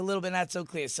people if it's a little bit not so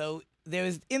clear. So there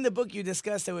was in the book you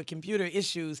discussed there were computer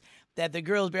issues that the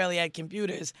girls barely had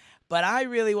computers, but I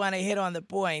really want to hit on the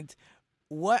point.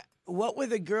 What were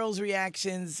the girls'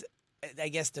 reactions? I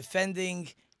guess defending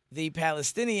the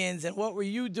Palestinians, and what were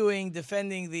you doing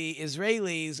defending the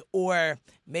Israelis, or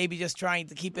maybe just trying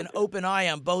to keep an open eye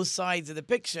on both sides of the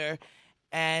picture?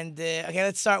 And okay,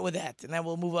 let's start with that, and then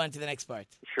we'll move on to the next part.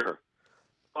 Sure.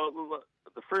 Well,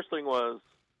 the first thing was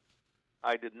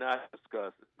I did not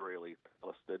discuss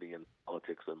Israeli-Palestinian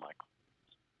politics in my class.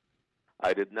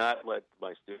 I did not let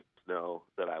my students know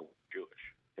that I was Jewish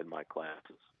in my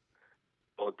classes.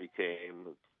 So it became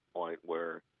a point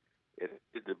where it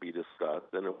needed to be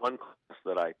discussed. And in one class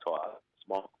that I taught,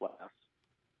 small class,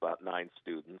 about 9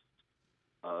 students,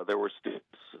 there were students,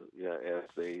 as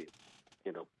they,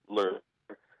 learned,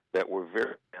 that were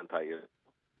very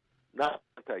not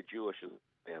anti-Jewish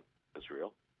as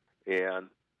Israel. And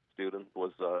student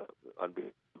was,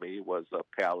 unbeknownst to me, was a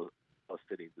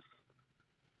Palestinian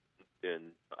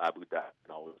in Abu Dhabi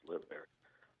and always lived there.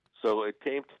 So it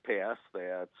came to pass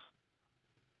that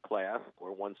class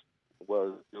where one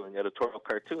was doing editorial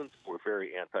cartoons were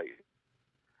very anti,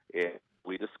 and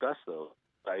we discussed those.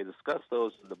 I discussed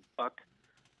those in the book.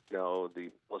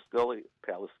 The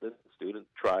Palestinian student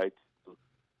tried to,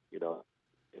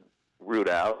 root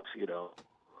out,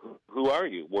 who are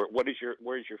you?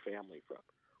 Where's your family from?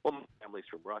 Well, my family's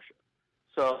from Russia.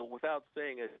 So without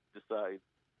saying it,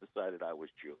 decided I was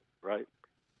Jew, right?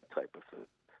 Type of thing.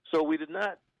 So we did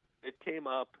not. It came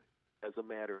up as a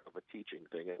matter of a teaching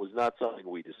thing. It was not something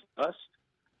we discussed,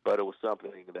 but it was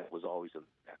something that was always in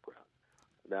the background.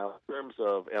 Now, in terms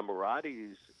of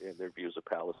Emiratis and their views of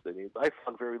Palestinians, I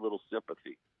found very little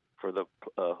sympathy for the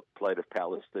plight of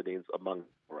Palestinians among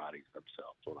Emiratis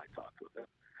themselves when I talked with them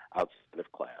outside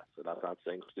of class. And I'm not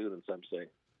saying students, I'm saying,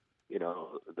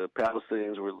 the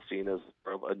Palestinians were seen as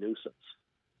a nuisance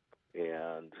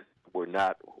and were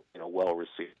not, well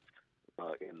received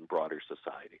in broader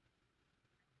society.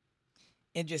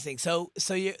 Interesting. So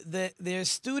there's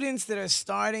students that are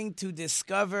starting to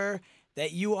discover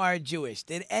that you are Jewish.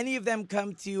 Did any of them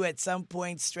come to you at some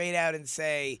point straight out and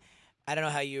say, I don't know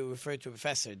how you refer to a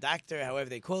professor, doctor, however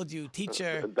they called you,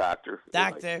 teacher? Doctor.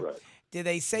 Right. Did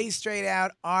they say straight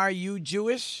out, are you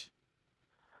Jewish?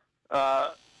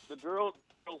 The girls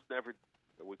never,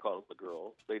 we call it the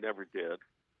girls, they never did.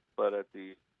 But at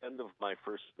the end of my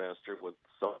first semester with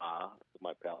Salah,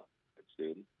 my Palestinian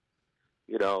student,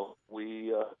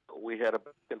 we had a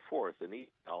back and forth in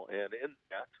email, and in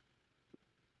that,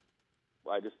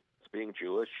 I just being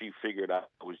Jewish, she figured out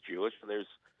I was Jewish, and there's,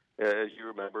 as you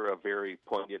remember, a very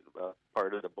poignant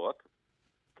part of the book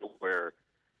where,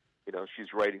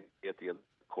 she's writing at the end of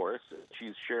the course, and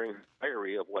she's sharing her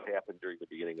diary of what happened during the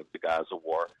beginning of the Gaza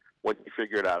War when she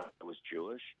figured out I was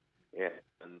Jewish, and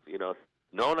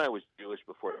known I was Jewish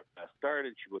before the class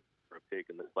started, she would have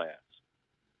taken the class.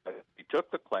 She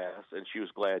took the class, and she was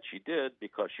glad she did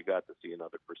because she got to see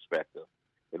another perspective,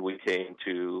 and we came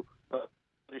to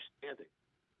understanding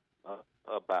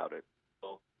about it.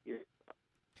 So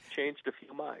changed a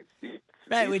few minds.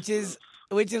 Right, which is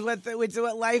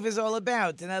what life is all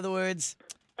about. In other words,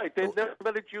 right, they've never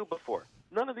met a Jew before.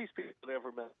 None of these people had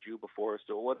ever met a Jew before.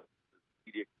 So what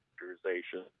media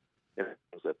characterization and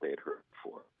things that they had heard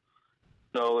before.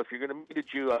 So if you're going to meet a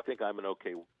Jew, I think I'm an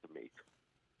okay one to meet.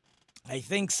 I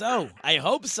think so. I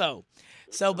hope so.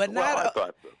 So, but well, not. I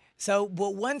thought so. So,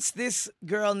 but once this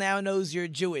girl now knows you're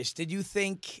Jewish, did you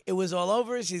think it was all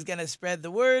over? She's going to spread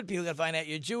the word. People are going to find out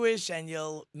you're Jewish, and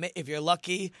if you're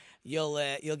lucky, you'll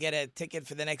get a ticket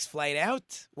for the next flight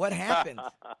out. What happened?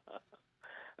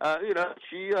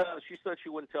 She said she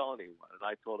wouldn't tell anyone, and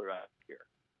I told her I didn't care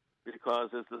because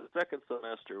as the second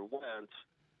semester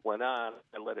went on,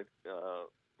 I let it.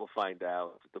 We'll find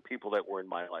out the people that were in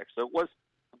my life. So it was.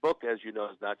 The book, as you know,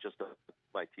 is not just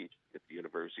my teaching at the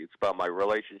university. It's about my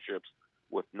relationships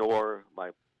with Nor,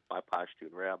 my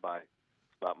Pashtun rabbi.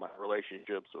 It's about my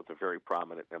relationships with a very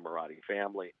prominent Emirati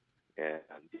family, and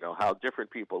how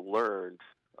different people learned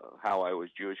how I was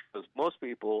Jewish. Because most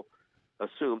people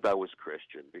assumed I was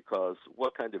Christian. Because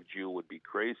what kind of Jew would be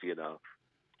crazy enough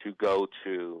to go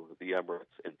to the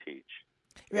Emirates and teach?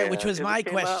 Right, which was my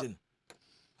question.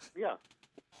 Yeah,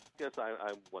 yes,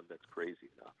 I'm one that's crazy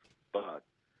enough, but.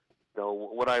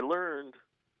 What I learned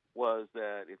was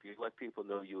that if you let people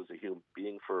know you as a human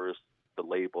being first, the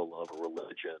label of a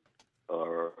religion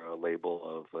or a label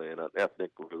of an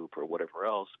ethnic group or whatever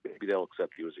else, maybe they'll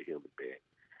accept you as a human being.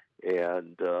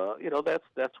 And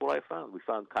that's what I found. We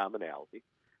found commonality.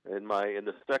 In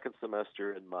the second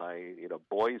semester in my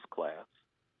boys class,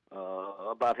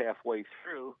 about halfway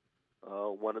through,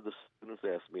 one of the students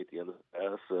asked me at the end of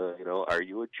the class, are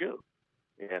you a Jew?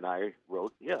 And I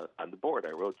wrote, on the board.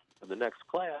 I wrote in the next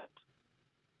class.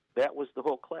 That was the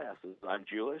whole class. I'm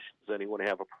Jewish. Does anyone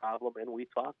have a problem? And we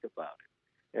talked about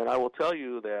it. And I will tell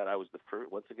you that I was the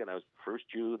first. Once again, I was the first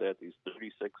Jew that these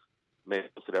 36 males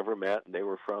had ever met, and they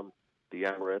were from the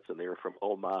Emirates, and they were from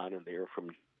Oman, and they were from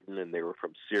Jordan, and they were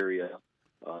from Syria,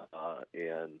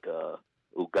 and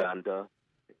Uganda,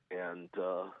 and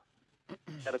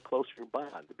had a closer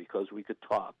bond because we could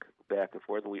talk back and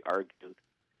forth, and we argued.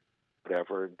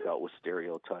 Whatever, and dealt with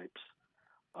stereotypes.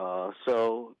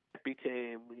 So it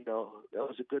became, that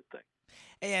was a good thing.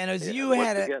 And as you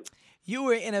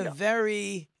were in a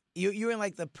very, you were in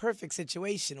like the perfect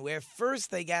situation where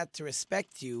first they got to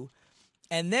respect you,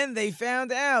 and then they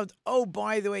found out, oh,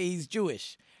 by the way, he's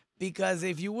Jewish. Because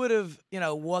if you would have,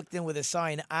 walked in with a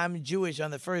sign, I'm Jewish on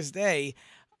the first day,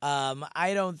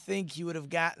 I don't think you would have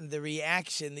gotten the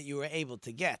reaction that you were able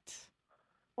to get.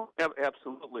 Well,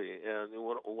 absolutely, and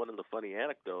one of the funny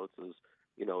anecdotes is,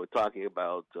 talking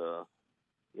about,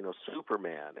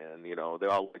 Superman, and they're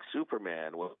all like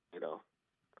Superman. Well,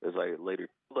 as I later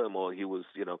told him, well, he was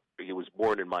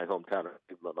born in my hometown of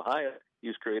Cleveland, Ohio. He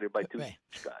was created by two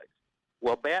Jewish guys.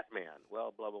 Well, Batman.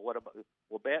 Well, blah blah. What about?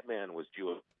 Well, Batman was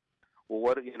Jewish. Well,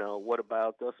 what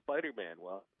about Spider-Man?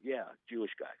 Well, yeah,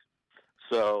 Jewish guys.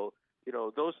 So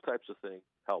those types of things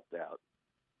helped out.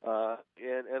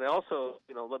 And also,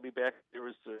 let me back. There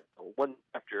was one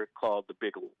chapter called "The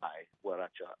Big Lie," what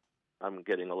I'm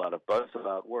getting a lot of buzz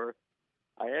about, where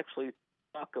I actually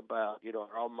talk about,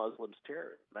 are all Muslims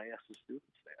terrorists? And I ask the students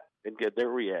that and get their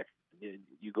reaction.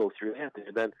 You go through that,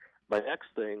 and then my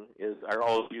next thing is, are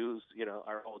all Jews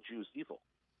evil?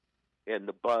 And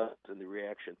the buzz and the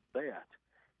reaction to that.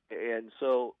 And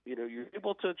so, you're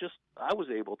able to I was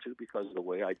able to, because of the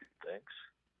way I do things,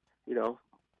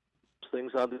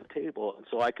 things on the table, and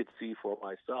so I could see for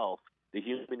myself the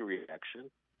human reaction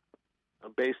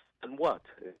based on what?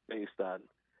 Based on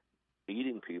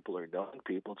meeting people or knowing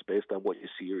people. It's based on what you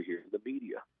see or hear in the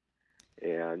media.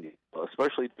 And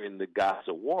especially during the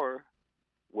Gaza War,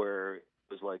 where it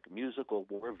was like musical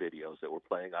war videos that were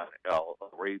playing on Al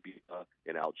Arabia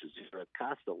and Al Jazeera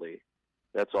constantly,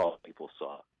 that's all people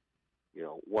saw.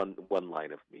 One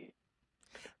line of me.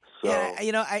 So,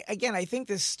 yeah, I think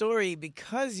this story,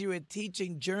 because you were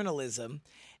teaching journalism,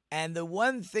 And the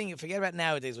one thing, forget about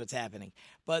nowadays what's happening,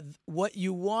 but what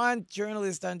you want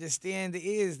journalists to understand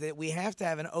is that we have to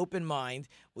have an open mind.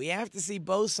 We have to see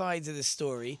both sides of the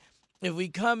story. If we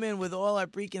come in with all our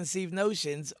preconceived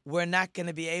notions, we're not going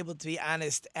to be able to be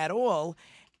honest at all.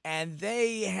 And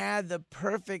they had the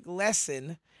perfect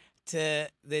lesson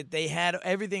that they had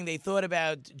everything they thought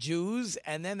about Jews,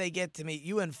 and then they get to meet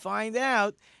you and find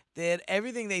out that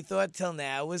everything they thought till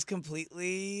now was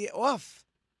completely off.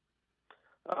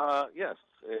 Yes,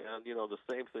 and the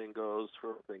same thing goes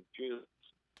for Jews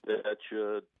that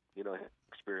should have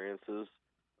experiences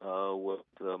with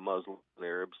Muslims and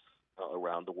Arabs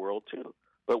around the world too.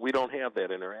 But we don't have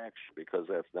that interaction because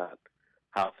that's not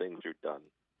how things are done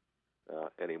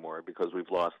anymore, because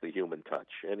we've lost the human touch.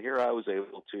 And here I was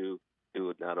able to do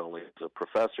it not only as a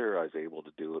professor, I was able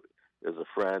to do it as a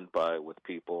friend with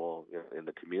people in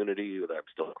the community that I'm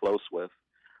still close with.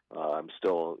 I'm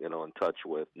still in touch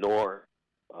with Noor,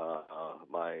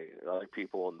 my other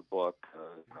people in the book,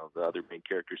 the other main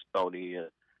characters, Tony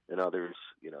and others.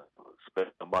 Spent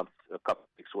a couple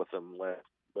weeks with them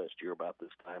last year about this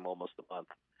time, almost a month.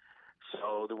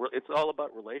 So it's all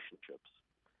about relationships.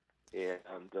 And,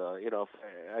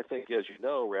 I think, as you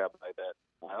know, Rabbi, that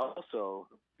I also,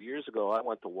 years ago, I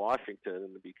went to Washington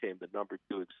and became the number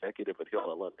 2 executive at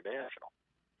Hillel International.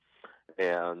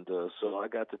 And so I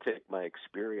got to take my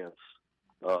experience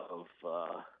of,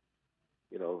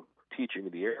 teaching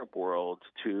the Arab world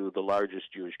to the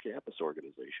largest Jewish campus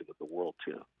organization in the world,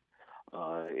 too.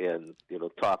 And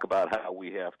talk about how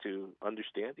we have to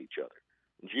understand each other.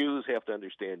 Jews have to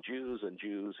understand Jews, and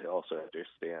Jews also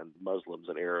understand Muslims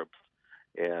and Arabs,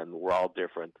 and we're all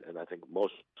different. And I think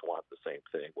most want the same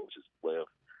thing, which is live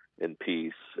in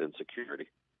peace and security.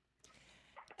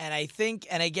 And I think,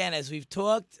 and again, as we've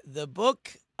talked, the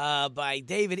book by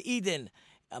David Eden,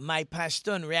 My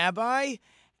Pashtun Rabbi,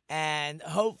 and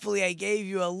hopefully I gave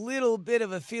you a little bit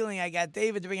of a feeling. I got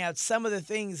David to bring out some of the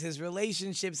things, his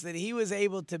relationships that he was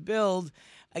able to build.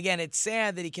 Again, it's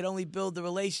sad that he could only build the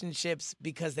relationships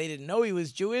because they didn't know he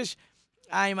was Jewish.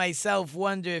 I myself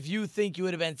wonder if you think you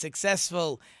would have been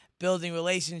successful building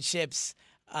relationships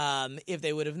if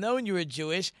they would have known you were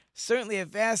Jewish. Certainly a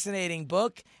fascinating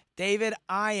book. David,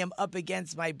 I am up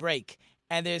against my break.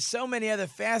 And there's so many other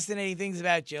fascinating things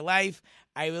about your life.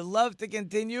 I would love to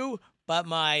continue, but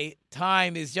my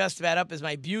time is just about up as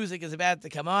my music is about to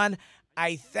come on.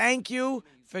 I thank you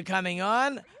for coming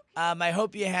on. I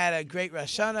hope you had a great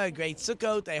Rosh Hashanah, a great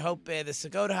Sukkot. I hope the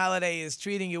Sukkot holiday is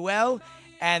treating you well.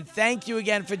 And thank you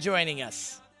again for joining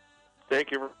us.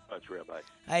 Thank you very much, Rabbi.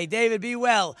 Hey, David, be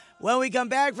well. When we come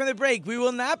back from the break, we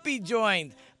will not be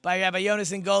joined by Rabbi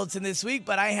Yonason Goldson this week,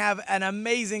 but I have an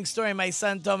amazing story my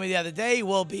son told me the other day.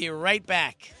 We'll be right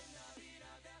back.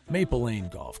 Maple Lane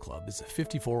Golf Club is a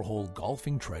 54-hole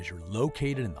golfing treasure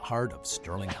located in the heart of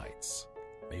Sterling Heights.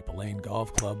 Maple Lane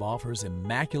Golf Club offers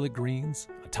immaculate greens,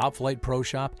 a top-flight pro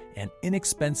shop, and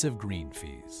inexpensive green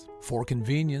fees. For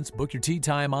convenience, book your tee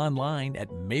time online at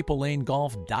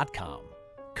maplelanegolf.com.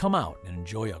 Come out and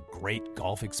enjoy a great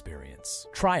golf experience.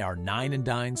 Try our 9 and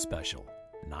Dine special,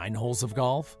 9 holes of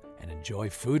golf, and enjoy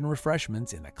food and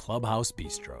refreshments in the Clubhouse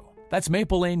Bistro. That's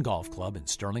Maple Lane Golf Club in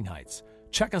Sterling Heights.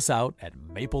 Check us out at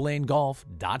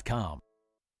maplelanegolf.com.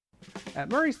 At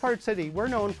Murray's Part City, we're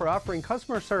known for offering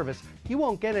customer service you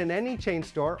won't get in any chain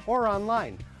store or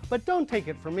online. But don't take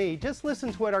it from me, just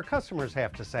listen to what our customers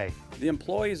have to say. The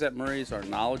employees at Murray's are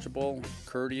knowledgeable,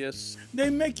 courteous. They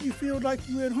make you feel like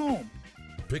you're at home.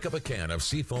 Pick up a can of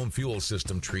Seafoam Fuel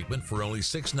System treatment for only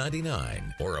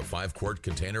 $6.99 or a 5-quart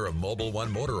container of Mobil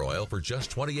 1 motor oil for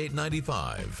just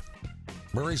 $28.95.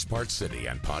 Murray's Part City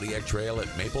and Pontiac Trail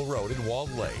at Maple Road in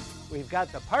Walled Lake. We've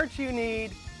got the parts you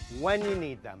need when you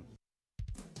need them.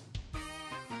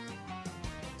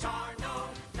 Tarno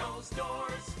knows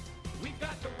doors. We've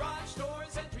got garage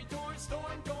doors, entry doors,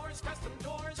 storm doors, custom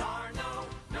doors. Tarno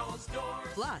knows doors.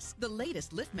 Plus, the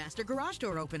latest LiftMaster garage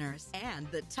door openers and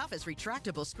the toughest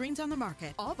retractable screens on the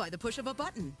market, all by the push of a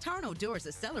button. Tarno Doors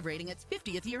is celebrating its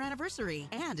 50th year anniversary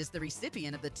and is the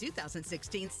recipient of the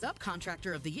 2016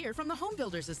 Subcontractor of the Year from the Home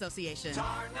Builders Association.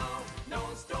 Tarno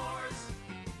knows doors.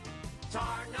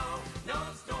 Tarno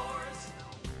knows doors.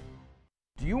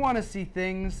 Do you want to see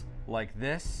things like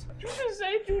this? Did you just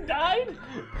say you died?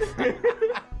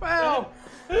 Well,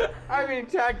 I mean,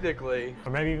 technically.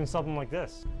 Or maybe even something like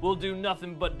this. We'll do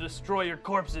nothing but destroy your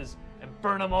corpses and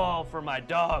burn them all for my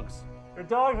dogs. Your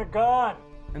dogs are gone.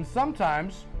 And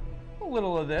sometimes, a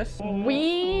little of this.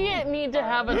 We need to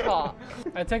have a talk.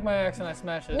 I take my axe and I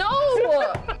smash it.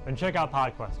 No! And check out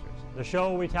Podquesters, the show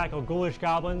where we tackle ghoulish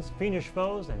goblins, fiendish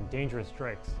foes, and dangerous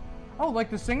drakes. Oh,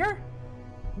 like the singer?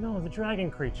 No, the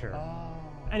dragon creature.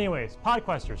 Anyways,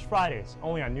 Podquesters, Fridays,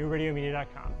 only on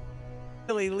NewRadioMedia.com.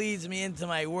 Really leads me into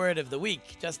my word of the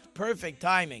week. Just perfect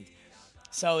timing.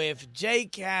 So if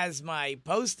Jake has my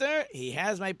poster, he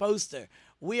has my poster.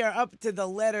 We are up to the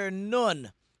letter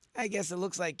Nun. I guess it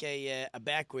looks like a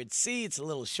backward C. It's a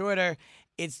little shorter.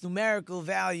 Its numerical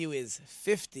value is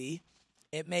 50.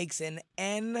 It makes an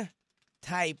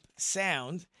N-type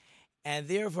sound. And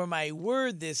therefore, my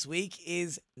word this week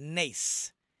is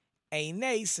nace. A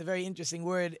nace, a very interesting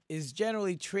word, is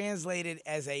generally translated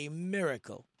as a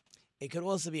miracle. It could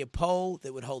also be a pole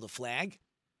that would hold a flag.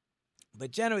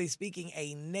 But generally speaking,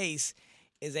 a nace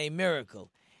is a miracle.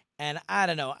 And I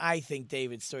don't know, I think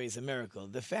David's story is a miracle.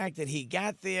 The fact that he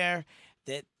got there,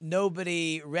 that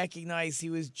nobody recognized he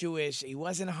was Jewish, he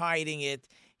wasn't hiding it,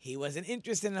 he wasn't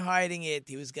interested in hiding it,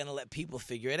 he was going to let people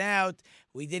figure it out.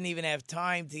 We didn't even have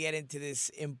time to get into this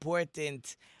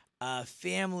important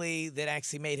family that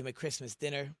actually made him a Christmas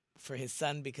dinner for his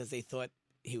son because they thought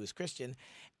he was Christian.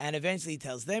 And eventually he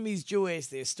tells them he's Jewish.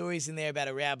 There's stories in there about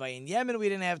a rabbi in Yemen we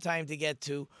didn't have time to get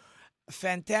to.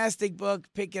 Fantastic book.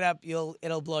 Pick it up.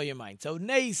 It'll blow your mind. So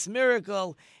Nace,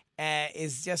 miracle,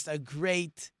 is just a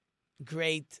great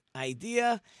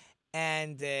idea.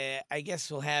 And I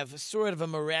guess we'll have sort of a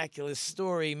miraculous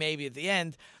story maybe at the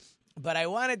end. But I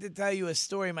wanted to tell you a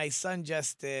story my son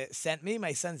just sent me.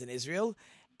 My son's in Israel.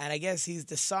 And I guess he's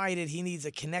decided he needs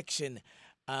a connection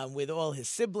with all his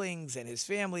siblings and his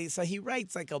family. So he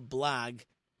writes like a blog.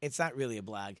 It's not really a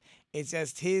blog. It's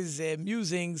just his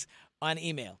musings on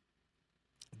email.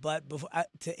 But before,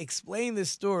 to explain this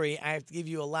story, I have to give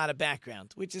you a lot of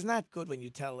background, which is not good when you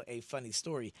tell a funny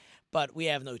story, but we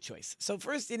have no choice. So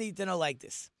first you need to know like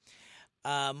this.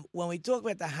 When we talk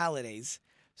about the holidays,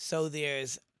 so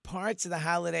there's parts of the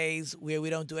holidays where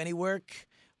we don't do any work,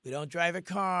 we don't drive a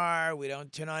car, we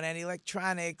don't turn on any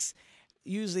electronics.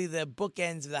 Usually the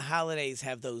bookends of the holidays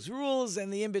have those rules,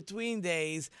 and the in-between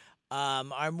days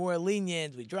are more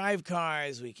lenient. We drive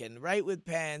cars, we can write with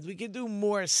pens, we can do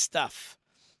more stuff.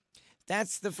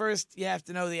 That's the first, you have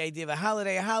to know the idea of a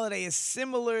holiday. A holiday is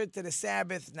similar to the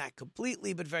Sabbath, not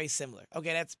completely, but very similar.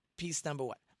 Okay, that's piece number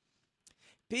one.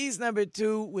 Piece number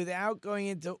two, without going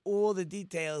into all the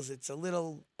details, it's a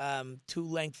little too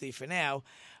lengthy for now,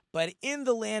 but in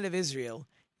the land of Israel,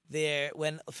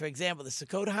 for example, the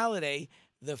Sukkot holiday,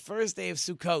 the first day of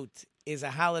Sukkot is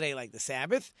a holiday like the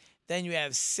Sabbath. Then you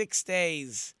have 6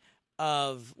 days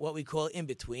of what we call in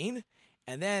between.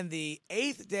 And then the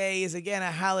 8th day is again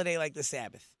a holiday like the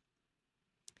Sabbath.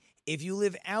 If you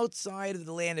live outside of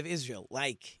the land of Israel,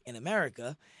 like in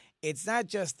America, it's not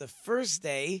just the first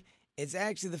day, it's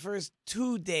actually the first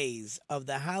 2 days of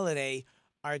the holiday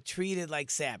are treated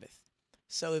like Sabbath.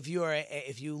 So if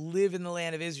you live in the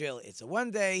land of Israel, it's a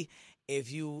 1 day.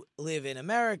 If you live in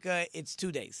America, it's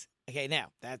 2 days. Okay,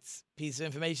 now that's piece of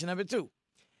information number 2.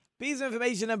 Piece of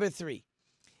information number 3.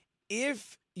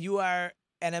 If you are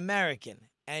an American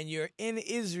and you're in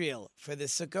Israel for the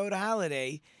Sukkot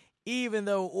holiday, even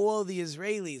though all the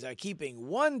Israelis are keeping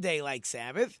 1 day like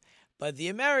Sabbath, but the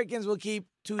Americans will keep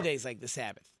 2 days like the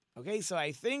Sabbath. Okay, so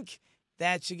I think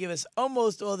that should give us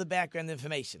almost all the background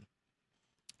information.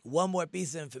 One more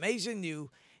piece of information: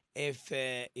 if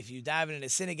you daven in a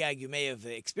synagogue, you may have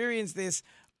experienced this.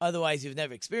 Otherwise, you've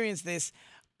never experienced this.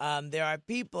 There are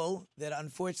people that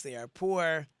unfortunately are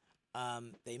poor.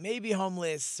 They may be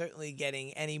homeless, certainly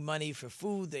getting any money for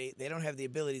food. They don't have the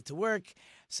ability to work,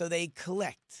 so they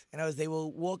collect. In other words, they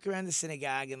will walk around the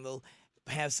synagogue and they'll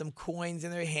have some coins in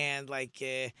their hand, like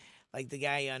the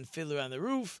guy on Fiddler on the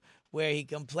Roof, where he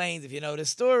complains, if you know the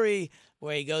story,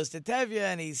 where he goes to Tevye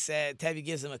and he said, Tevye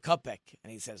gives him a kopek.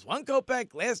 And he says, 1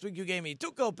 kopek? Last week you gave me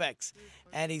 2 kopeks.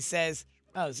 And he says,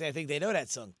 I think they know that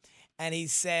song. And he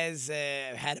says,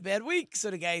 had a bad week.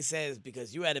 So the guy says,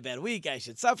 because you had a bad week, I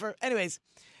should suffer. Anyways,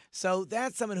 so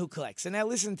that's someone who collects. And now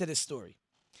listen to this story.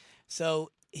 So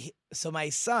my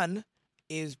son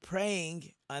is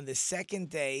praying on the 2nd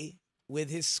day with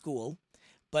his school,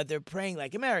 but they're praying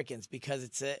like Americans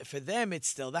because for them it's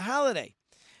still the holiday.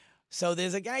 So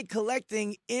there's a guy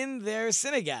collecting in their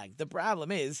synagogue. The problem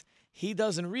is he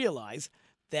doesn't realize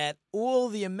that all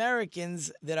the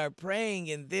Americans that are praying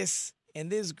in this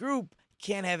group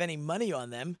can't have any money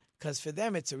on them because for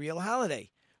them it's a real holiday,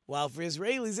 while for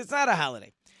Israelis it's not a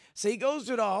holiday. So he goes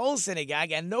through the whole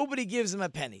synagogue and nobody gives him a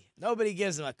penny. Nobody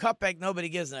gives him a kopek. Nobody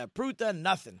gives him a pruta,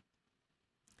 nothing.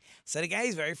 So the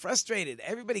guy's very frustrated.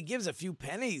 Everybody gives a few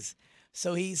pennies.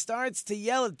 So he starts to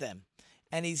yell at them.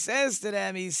 And he says to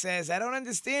them, I don't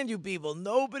understand you people.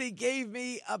 Nobody gave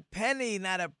me a penny,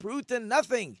 not a pruta,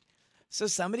 nothing. So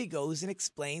somebody goes and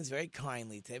explains very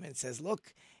kindly to him and says,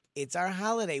 look, it's our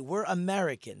holiday. We're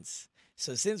Americans.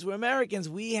 So since we're Americans,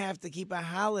 we have to keep a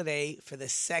holiday for the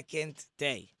second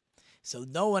day. So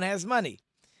no one has money.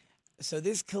 So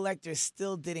this collector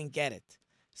still didn't get it.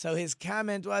 So his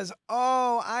comment was,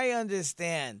 oh, I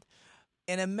understand.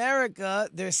 In America,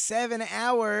 they're 7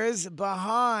 hours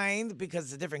behind because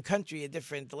it's a different country, a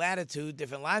different latitude,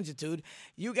 different longitude.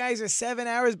 You guys are 7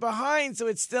 hours behind, so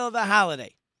it's still the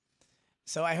holiday.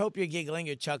 So I hope you're giggling,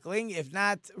 you're chuckling. If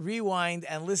not, rewind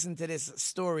and listen to this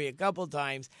story a couple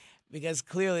times because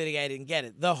clearly the guy didn't get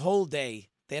it. The whole day,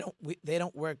 they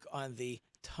don't work on the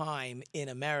time in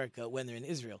America when they're in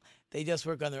Israel. They just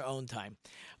work on their own time.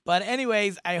 But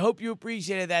anyways, I hope you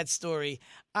appreciated that story.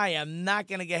 I am not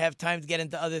going to have time to get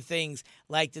into other things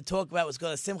like to talk about what's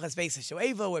called a Simchas Beis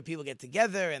HaShoeva, where people get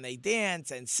together and they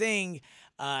dance and sing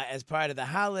as part of the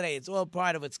holiday. It's all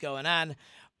part of what's going on,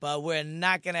 but we're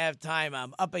not going to have time.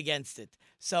 I'm up against it.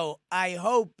 So I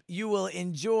hope you will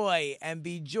enjoy and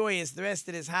be joyous the rest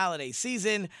of this holiday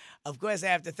season. Of course, I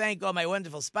have to thank all my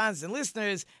wonderful sponsors and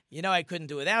listeners. You know I couldn't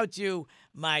do without you.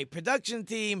 My production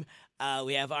team,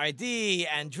 we have RD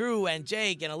and Drew and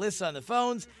Jake and Alyssa on the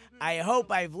phones. I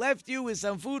hope I've left you with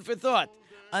some food for thought.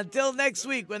 Until next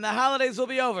week, when the holidays will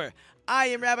be over, I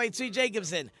am Rabbi Tzvi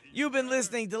Jacobson. You've been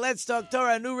listening to Let's Talk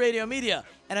Torah on New Radio Media.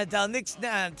 And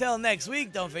until next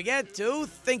week, don't forget to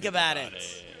think about it.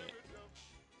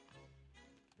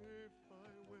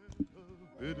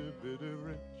 Bitty, bitty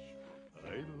rich,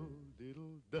 idle,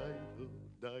 diddle, diddle,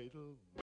 diddle.